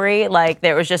territory. Like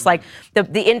there was just like the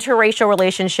interracial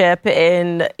relationship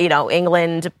in,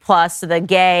 England plus the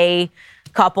gay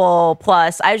couple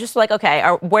plus. I was just like, okay,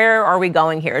 where are we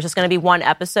going here? Is this going to be one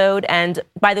episode? And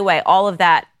by the way, all of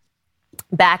that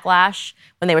backlash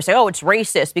when they were saying, oh, it's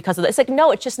racist because of this. It's like,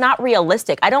 no, it's just not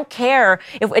realistic. I don't care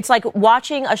if it's like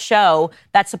watching a show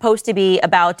that's supposed to be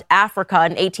about Africa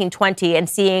in 1820 and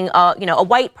seeing a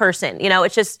white person.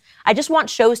 It's just, I just want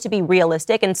shows to be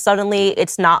realistic, and suddenly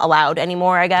it's not allowed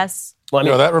anymore, I guess.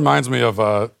 Well, that reminds me of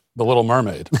The Little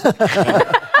Mermaid. Can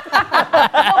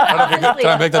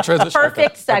I make that transition?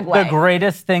 Perfect segue. The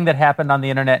greatest thing that happened on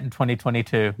the internet in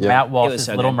 2022, Matt Walsh's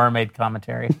so Little good. Mermaid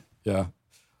commentary. Yeah.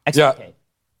 XYK.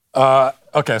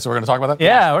 Okay, so we're going to talk about that?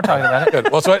 Yeah, we're talking about it.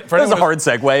 Good. Well, so for That was a anyone hard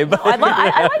segue, but I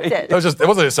liked it. it wasn't a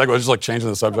segue, it was just like changing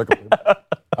the subject. It's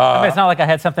not like I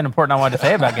had something important I wanted to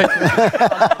say about it.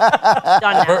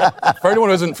 Done now. For anyone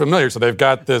who isn't familiar, so they've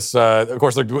got this, of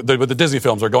course, with the Disney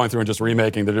films, they're going through and just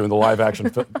remaking, they're doing the live-action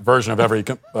version of every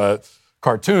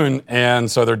cartoon,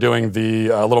 and so they're doing the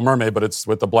Little Mermaid, but it's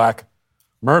with the black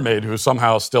mermaid who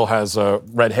somehow still has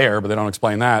red hair, but they don't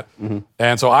explain that. Mm-hmm.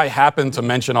 And so I happened to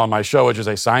mention on my show, which is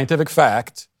a scientific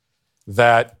fact,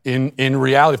 that in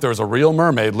reality, if there was a real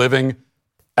mermaid living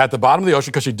at the bottom of the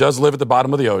ocean, because she does live at the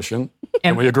bottom of the ocean,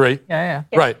 and we agree? Yeah.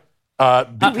 Right.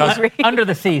 Under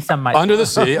the sea, some might Under the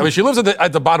sea. I mean, she lives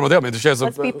at the bottom of the ocean. She has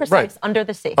Let's be precise. Right. Under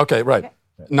the sea. Okay, right. Okay.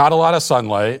 Not a lot of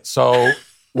sunlight. So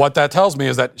what that tells me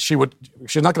is that she's not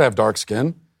going to have dark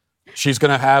skin. She's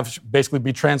going to basically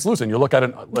be translucent. You look at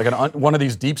one of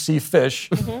these deep sea fish,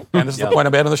 and this is the point I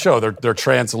made on the show. They're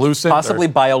translucent. possibly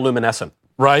bioluminescent.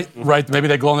 Right. Maybe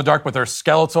they glow in the dark, but they're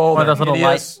skeletal. One of those little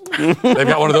lights. They've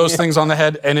got one of those things on the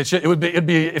head, and it'd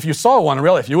be if you saw one in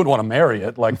real life, you would want to marry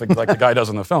it, like the guy does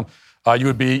in the film.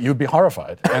 You'd be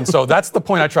horrified, and so that's the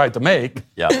point I tried to make.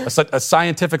 Yeah. A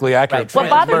scientifically accurate. What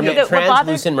bothered you?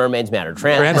 Translucent mermaids matter.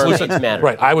 Mermaids matter.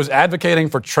 Right. I was advocating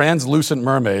for translucent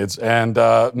mermaids, and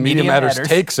Media Matters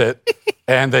takes it,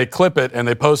 and they clip it, and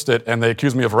they post it, and they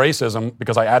accuse me of racism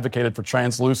because I advocated for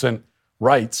translucent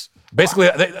rights. Basically,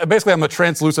 I'm a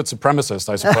translucent supremacist,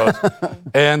 I suppose.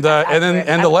 And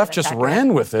the left just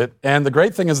ran with it. And the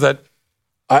great thing is that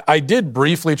I did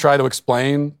briefly try to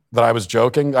explain that I was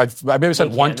joking. I maybe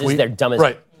sent one tweet. They're dumb as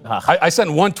right. I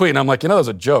sent one tweet, and I'm like, that was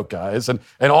a joke, guys. And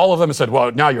all of them said,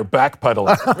 well, now you're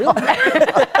backpedaling. Really?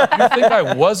 You think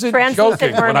I wasn't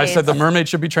joking when I said the mermaid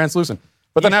should be translucent?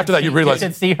 But then after that, you realize... You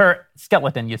should see her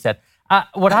skeleton, you said.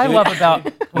 What I love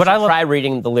about... Try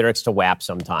reading the lyrics to WAP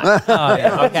sometime.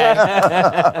 Okay.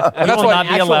 You will not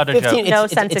be allowed to joke. No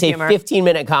sense of humor. It's a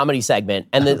 15-minute comedy segment,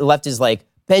 and the left is like,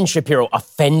 Ben Shapiro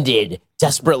offended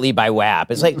desperately by WAP.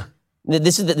 It's like...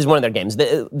 This is one of their games.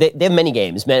 They have many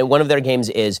games. One of their games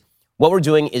is, what we're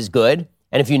doing is good,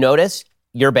 and if you notice,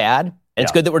 you're bad. And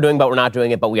it's good that we're doing, but we're not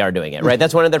doing it, but we are doing it, right?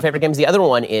 That's one of their favorite games. The other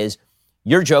one is,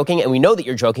 you're joking, and we know that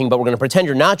you're joking, but we're going to pretend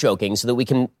you're not joking so that we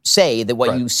can say that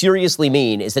what you seriously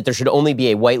mean is that there should only be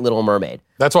a white Little Mermaid.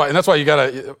 That's why you got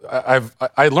to...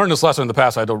 I learned this lesson in the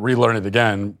past. I had to relearn it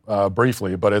again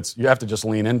briefly, but you have to just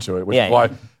lean into it, which is why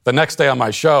the next day on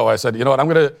my show, I said, you know what, I'm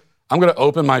going to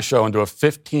open my show and do a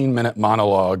 15-minute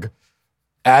monologue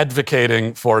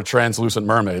advocating for a translucent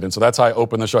mermaid. And so that's how I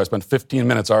opened the show. I spent 15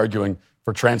 minutes arguing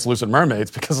for translucent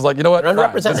mermaids because it's like, you know what? They're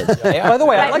underrepresented. By the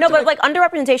way, but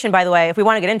underrepresentation, by the way, if we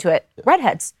want to get into it,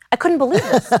 redheads. I couldn't believe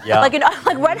this. Like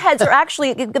redheads are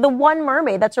actually the one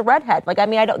mermaid that's a redhead. Like, I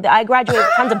mean, I graduated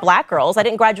with tons of black girls. I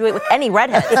didn't graduate with any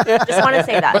redheads. Just want to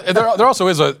say that. But there also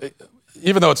is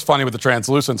even though it's funny with the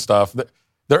translucent stuff,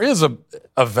 there is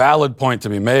a valid point to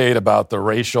be made about the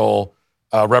racial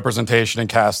representation and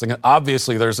casting. And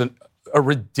obviously, there's a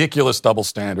ridiculous double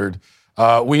standard.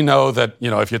 We know that,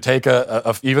 if you take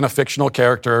even a fictional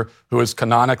character who is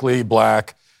canonically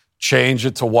black, change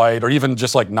it to white, or even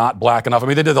just like not black enough. I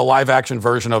mean, they did the live action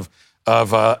version of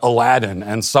Aladdin,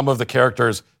 and some of the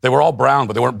characters, they were all brown,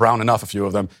 but they weren't brown enough, a few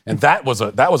of them. And that was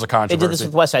a controversy. They did this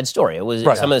with West Side Story. It was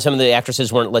some of the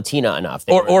actresses weren't Latina enough.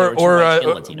 They were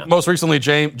Latina. Most recently,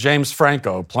 James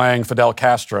Franco playing Fidel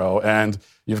Castro, and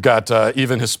you've got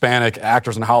even Hispanic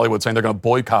actors in Hollywood saying they're going to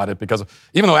boycott it because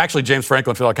even though actually James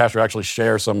Franco and Fidel Castro actually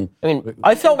share some...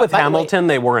 I felt with Hamilton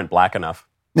they weren't black enough.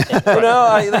 They could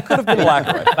have been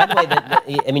blacker. By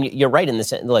the way, you're right in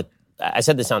this. Look, I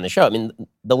said this on the show. I mean,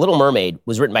 The Little Mermaid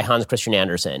was written by Hans Christian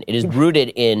Andersen. It is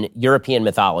rooted in European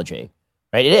mythology,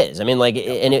 right? It is. I mean,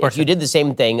 if you did the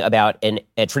same thing about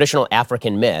a traditional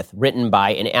African myth written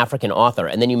by an African author,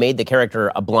 and then you made the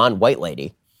character a blonde white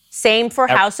lady. Same for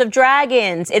House of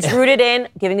Dragons. It's rooted in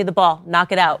giving you the ball,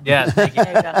 knock it out. Yeah, thank you.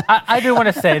 I do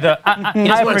want to say though. He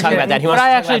doesn't want to talk about that. He wants to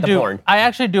talk about the porn. I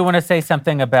actually do want to say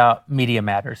something about Media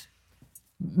Matters.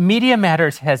 Media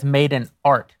Matters has made an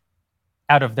art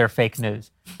out of their fake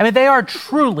news. I mean, they are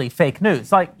truly fake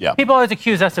news. People always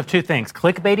accuse us of two things: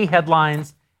 clickbaity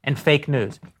headlines and fake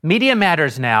news. Media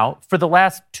Matters now, for the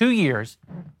last 2 years,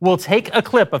 will take a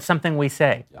clip of something we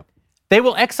say. Yep. They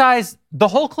will excise the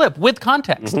whole clip with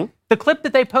context. Mm-hmm. The clip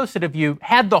that they posted of you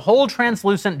had the whole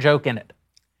translucent joke in it.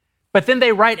 But then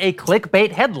they write a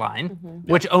clickbait headline,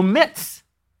 which omits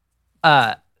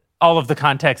all of the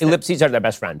context. Ellipses are their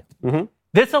best friend. Mm-hmm.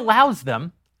 This allows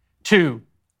them to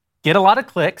get a lot of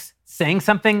clicks, saying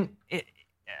something,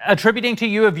 attributing to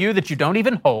you a view that you don't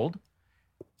even hold,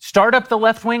 start up the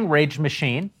left-wing rage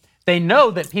machine. They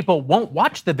know that people won't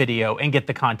watch the video and get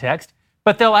the context,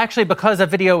 but they'll actually, because a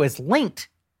video is linked,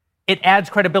 it adds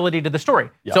credibility to the story.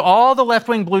 Yep. So all the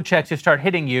left-wing blue checks who start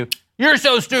hitting you, you're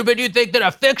so stupid you think that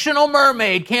a fictional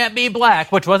mermaid can't be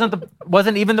black, which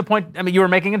wasn't even the point. I mean, you were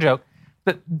making a joke.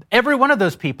 But every one of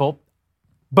those people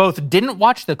both didn't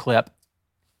watch the clip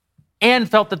and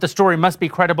felt that the story must be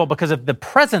credible because of the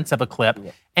presence of a clip.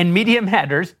 Yeah. And Media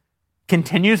Matters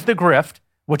continues the grift,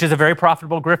 which is a very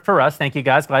profitable grift for us. Thank you,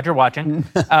 guys. Glad you're watching.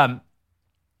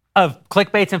 Of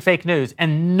clickbaits and fake news,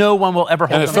 and no one will ever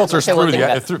hold them. And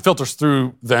it filters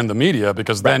through then the media,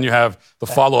 because then you have the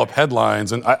follow-up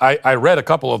headlines. And I read a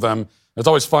couple of them. It's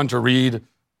always fun to read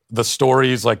the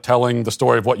stories, like telling the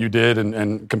story of what you did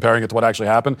and comparing it to what actually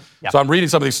happened. Yep. So I'm reading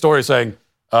some of these stories saying,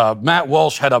 Matt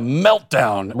Walsh had a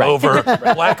meltdown over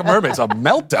Black Mermaids. A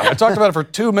meltdown. I talked about it for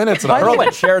 2 minutes. And I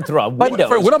shared through a window.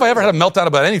 When have I ever had a meltdown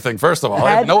about anything, first of all?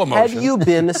 I have no emotion. Have you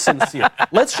been sincere?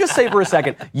 Let's just say for a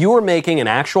second, you were making an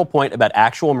actual point about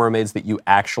actual mermaids that you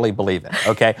actually believe in,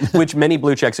 okay? Which many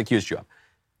blue checks accused you of.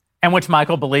 And which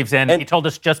Michael believes in. He told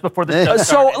us just before the show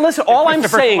started. So listen, all I'm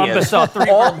saying is,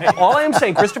 all I'm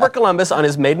saying, Christopher Columbus on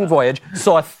his maiden voyage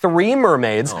saw 3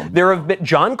 mermaids. There have been,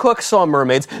 John Cook saw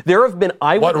mermaids. There have been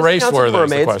eyewitness What race accounts were of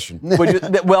they, mermaids. is the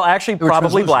question. Well, actually,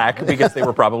 probably black, because they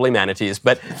were probably manatees.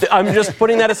 But I'm just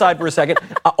putting that aside for a second.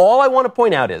 All I want to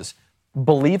point out is,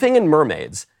 believing in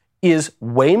mermaids is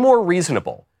way more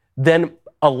reasonable than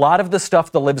a lot of the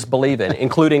stuff the libs believe in,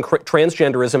 including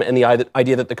transgenderism and the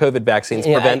idea that the COVID vaccines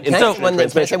prevent infection and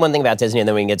transmission. Can I say one thing about Disney, and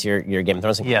then we can get to your Game of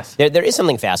Thrones thing? Yes. There is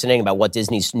something fascinating about what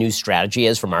Disney's new strategy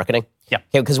is for marketing. Yeah.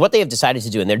 Because what they have decided to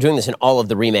do, and they're doing this in all of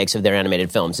the remakes of their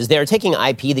animated films, is they are taking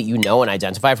IP that you know and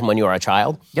identify from when you are a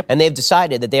child, and they've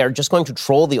decided that they are just going to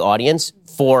troll the audience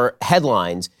for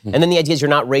headlines. And then the idea is you're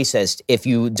not racist if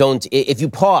you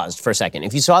paused for a second.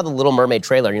 If you saw the Little Mermaid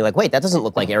trailer and you're like, wait, that doesn't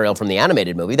look like Ariel from the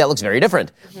animated movie. That looks very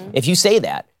different. If you say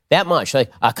that much, like,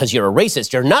 because you're a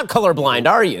racist, you're not colorblind,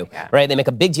 are you? Yeah. Right? They make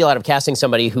a big deal out of casting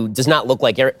somebody who does not look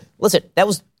like Ariel. Listen, that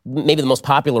was maybe the most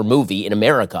popular movie in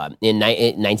America in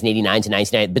 1989 to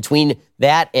 1990. Between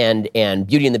that and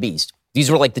Beauty and the Beast,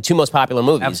 these were like the two most popular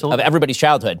movies of everybody's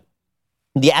childhood.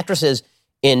 The actresses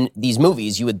in these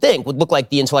movies, you would think, would look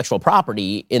like the intellectual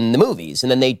property in the movies,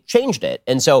 and then they changed it.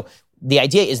 And so the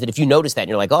idea is that if you notice that and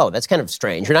you're like, oh, that's kind of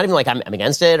strange, you're not even like, I'm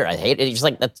against it or I hate it. You're just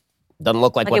like, that doesn't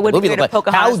look like what the movie looked like.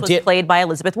 Pocahontas was played by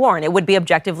Elizabeth Warren. It would be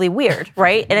objectively weird,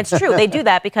 right? And it's true. They do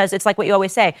that because it's like what you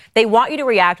always say. They want you to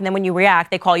react, and then when you react,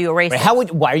 they call you a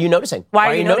racist. Why are you noticing? Why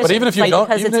are you noticing? But even if you don't,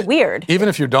 because it's weird. Even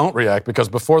if you don't react, because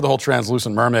before the whole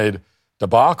translucent mermaid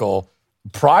debacle,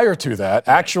 prior to that,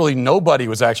 actually nobody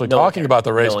was actually talking about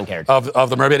the race of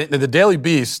the mermaid. In the Daily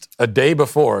Beast, a day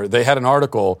before, they had an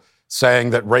article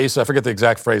saying that I forget the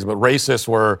exact phrase, but racists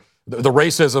were the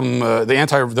racism,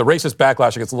 the racist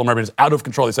backlash against the Little Mermaid is out of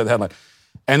control. They said the headline,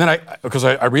 and then because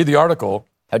I read the article,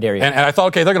 how dare you? And I thought,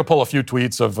 okay, they're going to pull a few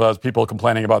tweets of people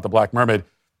complaining about the Black Mermaid.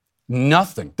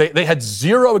 Nothing. They had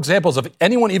zero examples of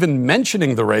anyone even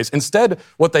mentioning the race. Instead,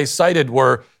 what they cited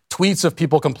were tweets of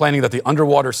people complaining that the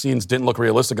underwater scenes didn't look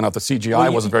realistic enough. The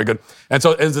CGI wasn't very good. And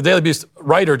so as the Daily Beast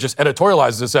writer just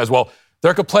editorializes and says, well,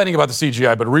 they're complaining about the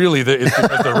CGI, but really it's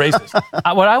because they're racist.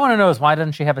 What I want to know is why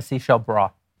doesn't she have a seashell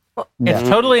bra? It's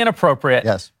totally inappropriate.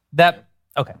 Yes.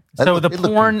 Okay. So the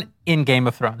porn in Game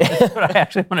of Thrones is what I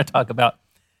actually want to talk about.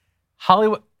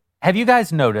 Hollywood. Have you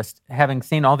guys noticed, having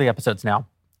seen all the episodes now,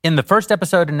 in the first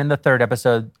episode and in the third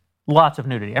episode, lots of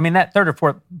nudity? I mean, that third or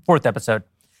fourth episode,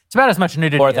 it's about as much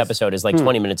nudity. Fourth episode is like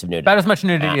 20 minutes of nudity. About as much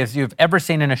nudity as you've ever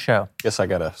seen in a show. Guess I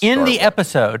got In the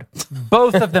episode,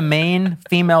 both of the main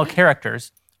female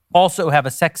characters also have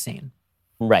a sex scene.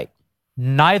 Right.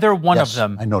 Neither one of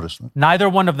them. I noticed that. Neither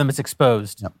one of them is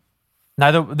exposed.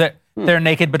 Yep. They're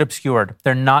naked but obscured.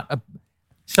 They're not.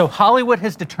 So Hollywood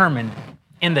has determined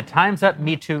in the Time's Up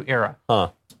Me Too era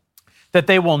that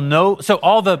they will know. So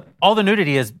all the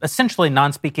nudity is essentially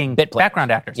non-speaking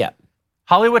background actors. Yeah.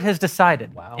 Hollywood has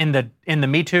decided in the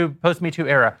Me Too, post-Me Too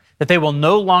era that they will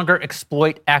no longer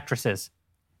exploit actresses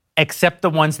except the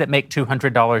ones that make $200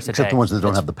 a day. Except the ones that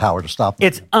don't have the power to stop them.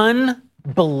 It's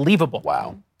unbelievable.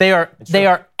 Wow. They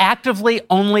are actively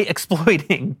only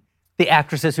exploiting the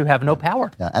actresses who have no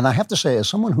power. Yeah, and I have to say, as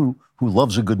someone who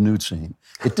loves a good nude scene,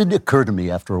 it did occur to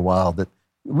me after a while that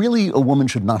really a woman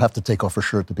should not have to take off her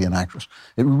shirt to be an actress.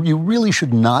 You really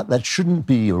should not. That shouldn't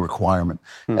be a requirement.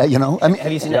 I mean,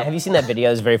 have you seen that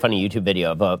video? It's a very funny YouTube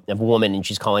video of a woman, and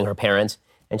she's calling her parents.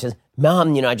 And she says,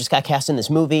 Mom, I just got cast in this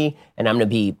movie, and I'm going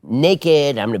to be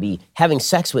naked. I'm going to be having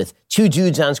sex with two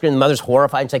dudes on screen. The mother's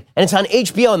horrified. She's like, and it's on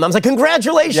HBO. And Mom's like,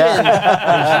 congratulations.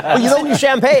 Yeah. Well, send you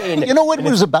champagne. You know what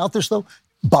was about this, though?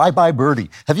 Bye Bye Birdie.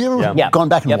 Have you ever gone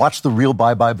back and watched the real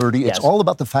Bye Bye Birdie? It's all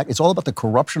about it's all about the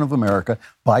corruption of America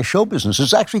by show business.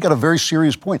 It's actually got a very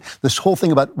serious point. This whole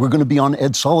thing about we're going to be on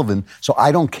Ed Sullivan, so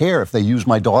I don't care if they use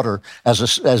my daughter as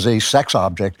a sex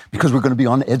object because we're going to be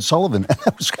on Ed Sullivan. And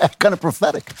that was kind of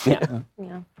prophetic. Yeah.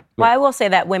 Well, I will say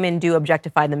that women do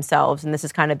objectify themselves, and this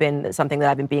has kind of been something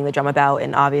that I've been beating the drum about,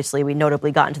 and obviously we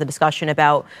notably got into the discussion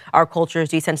about our culture's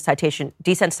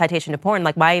desensitization to porn.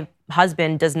 Like, my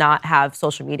husband does not have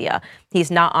social media. He's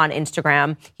not on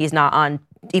Instagram. He's not on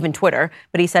even Twitter,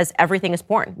 but he says everything is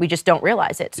porn. We just don't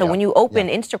realize it. So when you open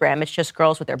Instagram, it's just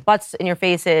girls with their butts in your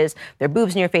faces, their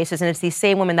boobs in your faces, and it's these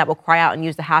same women that will cry out and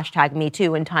use the hashtag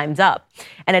 #MeToo and Time's Up.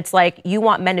 And it's like, you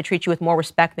want men to treat you with more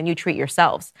respect than you treat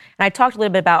yourselves. And I talked a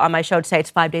little bit about on my show today,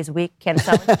 it's 5 days a week. Can't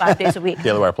tell, it's 5 days a week.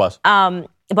 Daily Wire Plus.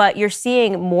 But you're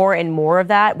seeing more and more of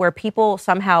that where people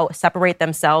somehow separate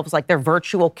themselves like their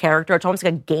virtual character. It's almost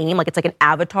like a game, like it's like an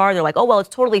avatar. They're like, oh, well, it's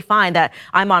totally fine that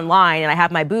I'm online and I have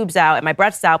my boobs out and my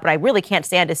breasts out, but I really can't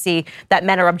stand to see that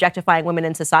men are objectifying women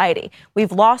in society.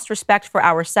 We've lost respect for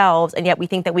ourselves, and yet we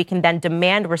think that we can then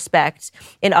demand respect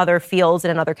in other fields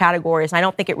and in other categories. And I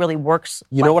don't think it really works.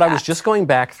 You know what? I was just going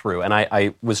back through, and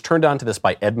I was turned on to this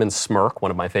by Edmund Smirk, one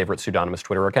of my favorite pseudonymous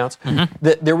Twitter accounts.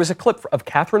 There was a clip of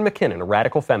Catherine McKinnon, a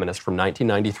radical feminist from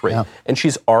 1993, and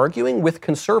she's arguing with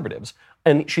conservatives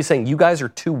And she's saying, you guys are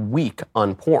too weak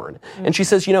on porn. And she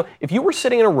says, if you were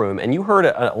sitting in a room and you heard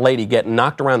a lady get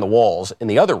knocked around the walls in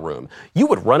the other room, you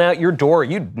would run out your door,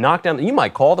 you'd knock down, you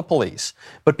might call the police.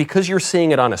 But because you're seeing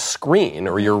it on a screen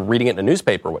or you're reading it in a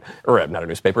newspaper, or not a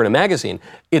newspaper, in a magazine,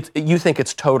 you think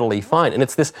it's totally fine. And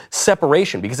it's this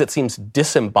separation because it seems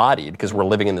disembodied because we're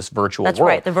living in this virtual world. That's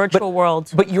right, the virtual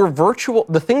world. But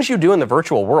the things you do in the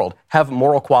virtual world have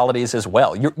moral qualities as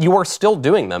well. You are still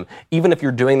doing them, even if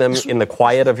you're doing them in the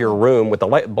quiet of your room with the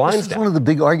blinds down. One of the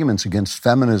big arguments against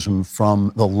feminism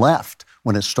from the left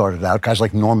when it started out. Guys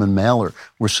like Norman Mailer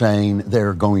were saying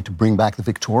they're going to bring back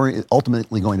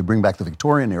ultimately going to bring back the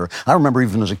Victorian era. I remember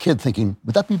even as a kid thinking,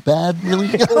 would that be bad, really?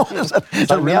 Is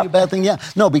that really a bad thing? Yeah.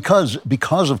 No, because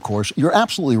of course, you're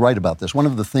absolutely right about this. One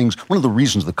of the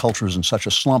reasons the culture is in such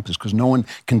a slump is because no one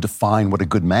can define what a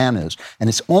good man is. And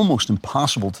it's almost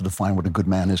impossible to define what a good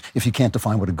man is if you can't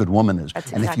define what a good woman is.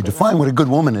 And if you define what a good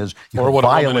woman is, you have what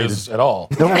violated. a woman is at all.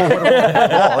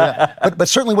 But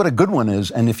certainly what a good one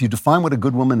is, and if you define what a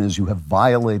good woman is, you have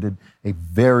violated a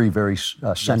very, very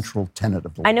central tenet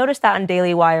of the law. I noticed that on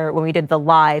Daily Wire when we did the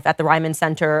live at the Ryman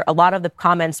Center. A lot of the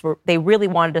comments they really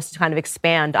wanted us to kind of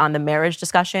expand on the marriage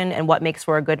discussion and what makes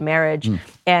for a good marriage.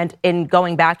 And in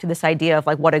going back to this idea of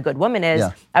like what a good woman is,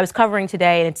 I was covering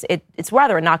today, and it's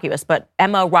rather innocuous, but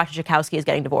Emma Ratajkowski is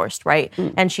getting divorced, right?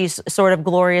 And she's sort of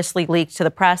gloriously leaked to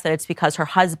the press that it's because her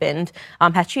husband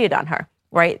has cheated on her,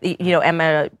 right?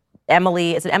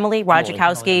 Emily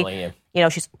Ratajkowski?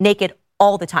 She's naked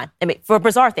all the time. I mean, for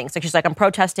bizarre things. Like she's like, I'm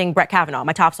protesting Brett Kavanaugh.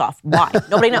 My top's off. Why?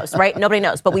 Nobody knows, right? Nobody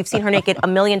knows. But we've seen her naked a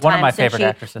million times. One of my favorite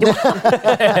actresses.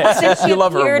 Since she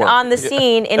appeared on the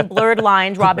scene in Blurred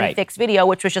Lines, Robin Thicke's video,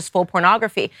 which was just full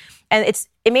pornography. And it's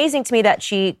amazing to me that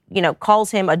she,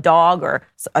 calls him a dog, or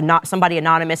somebody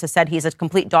anonymous has said he's a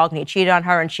complete dog and he cheated on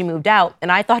her and she moved out.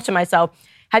 And I thought to myself,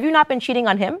 have you not been cheating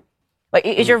on him? Like,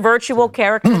 is your virtual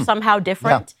character somehow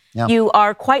different? Yeah. You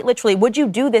are quite literally, would you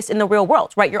do this in the real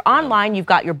world, right? You're online, you've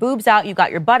got your boobs out, you've got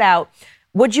your butt out.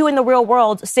 Would you in the real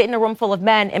world sit in a room full of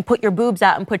men and put your boobs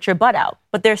out and put your butt out?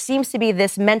 But there seems to be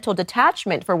this mental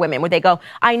detachment for women where they go,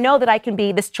 I know that I can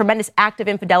be this tremendous act of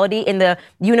infidelity in the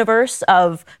universe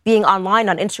of being online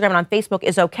on Instagram and on Facebook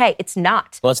is okay. It's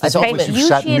not. Well, it's okay? You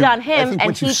cheated on him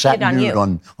and he cheated on you.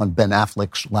 On Ben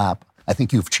Affleck's lap, I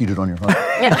think you've cheated on your husband.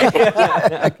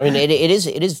 I mean, it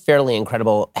is fairly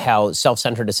incredible how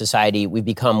self-centered a society we've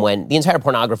become when the entire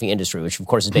pornography industry, which of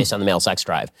course is based on the male sex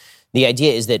drive, the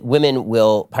idea is that women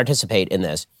will participate in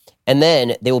this, and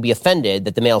then they will be offended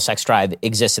that the male sex drive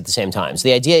exists at the same time. So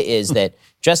the idea is that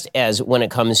just as when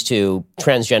it comes to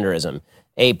transgenderism,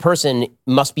 a person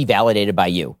must be validated by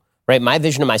you, right? My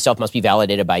vision of myself must be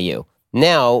validated by you.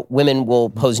 Now, women will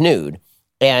pose nude,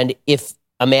 and if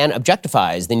a man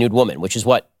objectifies the nude woman, which is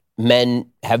what men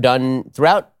have done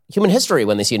throughout human history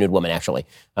when they see a nude woman, actually,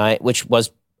 which was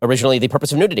originally the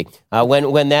purpose of nudity.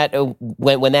 When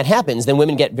that happens, then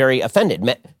women get very offended.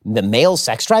 The male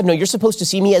sex drive? No, you're supposed to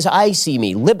see me as I see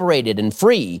me, liberated and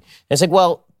free. And it's like,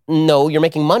 well, no, you're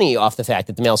making money off the fact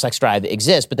that the male sex drive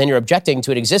exists, but then you're objecting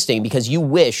to it existing because you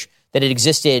wish that it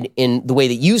existed in the way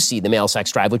that you see the male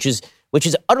sex drive, which is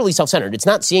utterly self-centered. It's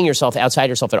not seeing yourself outside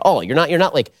yourself at all. You're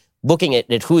not like looking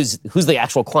at who's the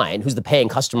actual client, who's the paying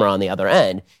customer on the other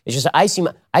end. It's just I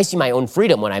see my own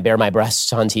freedom when I bare my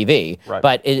breasts on TV. Right.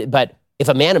 But if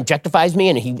a man objectifies me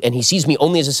and he sees me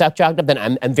only as a sex object, then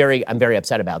I'm very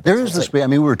upset about this. There is this. I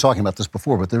mean, we were talking about this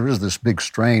before, but there is this big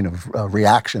strain of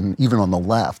reaction, even on the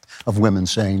left, of women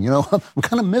saying, I'm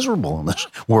kind of miserable in this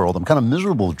world. I'm kind of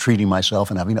miserable treating myself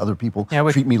and having other people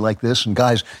treat me like this. And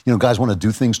guys want to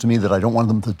do things to me that I don't want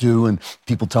them to do. And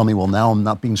people tell me, well, now I'm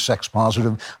not being sex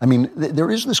positive. I mean, there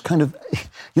is this kind of,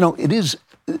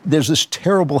 there's this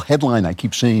terrible headline I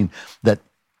keep seeing that,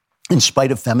 in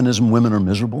spite of feminism, women are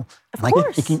miserable. Of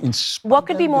course. What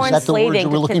could be more enslaving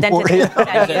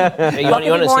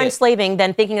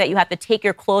than thinking that you have to take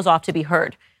your clothes off to be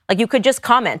heard? Like, you could just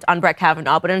comment on Brett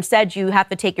Kavanaugh, but instead you have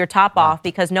to take your top off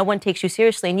because no one takes you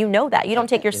seriously, and you know that. You don't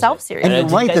take yourself seriously. And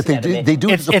you're right that they do.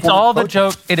 It's all the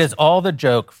joke. It is all the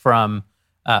joke from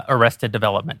Arrested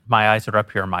Development. My eyes are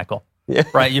up here, Michael. Yeah.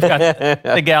 Right? You've got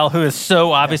the gal who is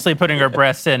so obviously putting her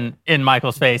breasts in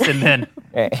Michael's face, and then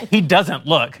he doesn't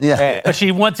look. Yeah. But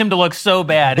she wants him to look so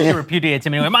bad, she repudiates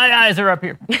him anyway. My eyes are up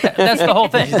here. That's the whole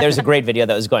thing. There's a great video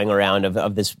that was going around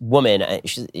of this woman.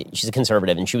 She's a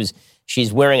conservative, and she was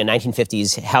she's wearing a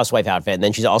 1950s housewife outfit, and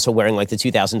then she's also wearing like the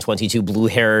 2022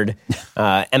 blue-haired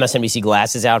MSNBC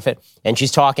glasses outfit. And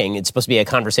she's talking. It's supposed to be a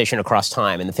conversation across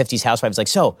time. And the 50s housewife is like,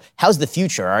 so, how's the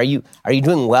future? Are you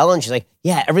doing well? And she's like,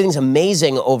 yeah, everything's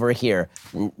amazing over here.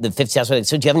 And the 50s housewife is like,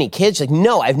 so do you have any kids? She's like,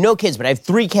 no, I have no kids, but I have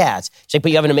 3 cats. She's like,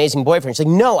 but you have an amazing boyfriend. She's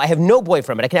like, no, I have no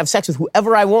boyfriend, but I can have sex with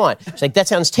whoever I want. She's like, that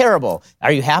sounds terrible.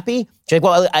 Are you happy? She's like,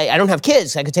 well, I don't have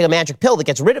kids. I could take a magic pill that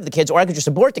gets rid of the kids, or I could just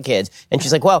abort the kids. And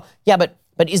she's like, well, yeah, but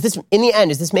is this, in the end,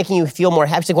 is this making you feel more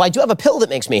happy? She's like, well, I do have a pill that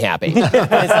makes me happy. It's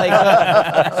like,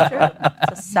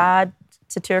 it's a sad,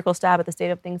 satirical stab at the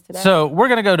state of things today. So we're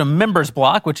going to go to Members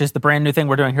Block, which is the brand new thing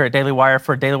we're doing here at Daily Wire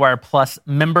for Daily Wire Plus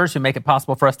members who make it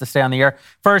possible for us to stay on the air.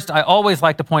 First, I always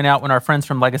like to point out when our friends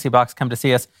from Legacy Box come to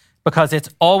see us, because it's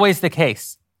always the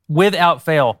case, without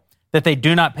fail, that they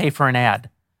do not pay for an ad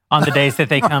on the days that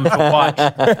they come to watch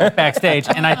Backstage.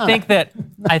 And I think that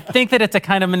it's a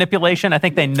kind of manipulation. I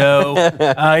think they know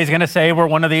he's going to say we're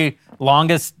one of the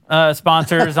longest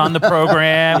sponsors on the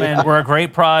program, and we're a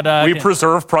great product. We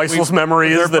preserve priceless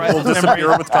memories that will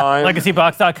disappear with time.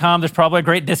 LegacyBox.com, there's probably a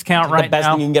great discount right now. the best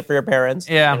thing you can get for your parents.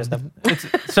 Yeah.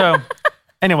 So,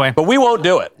 anyway. But we won't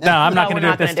do it. No, I'm not going to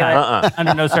do it this time.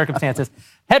 Under no circumstances.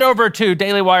 Head over to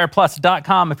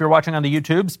DailyWirePlus.com if you're watching on the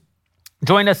YouTubes.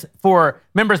 Join us for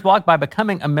Members Block by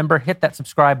becoming a member. Hit that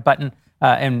subscribe button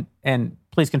and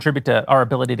please contribute to our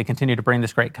ability to continue to bring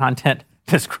this great content.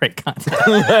 But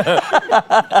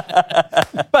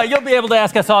you'll be able to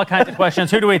ask us all kinds of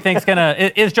questions. Who do we think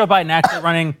is Joe Biden actually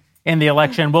running in the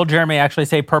election? Will Jeremy actually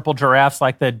say purple giraffes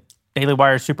like the Daily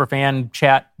Wire superfan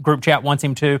group chat wants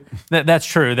him to? That's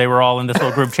true. They were all in this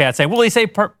little group chat saying, will he say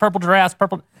purple giraffes,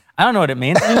 purple... I don't know what it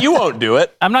means. You won't do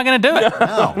it. I'm not going to do it.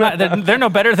 No. They're no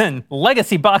better than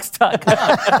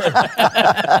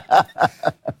LegacyBox.com.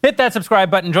 Hit that subscribe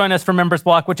button. Join us for Members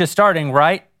Block, which is starting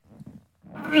right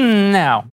now.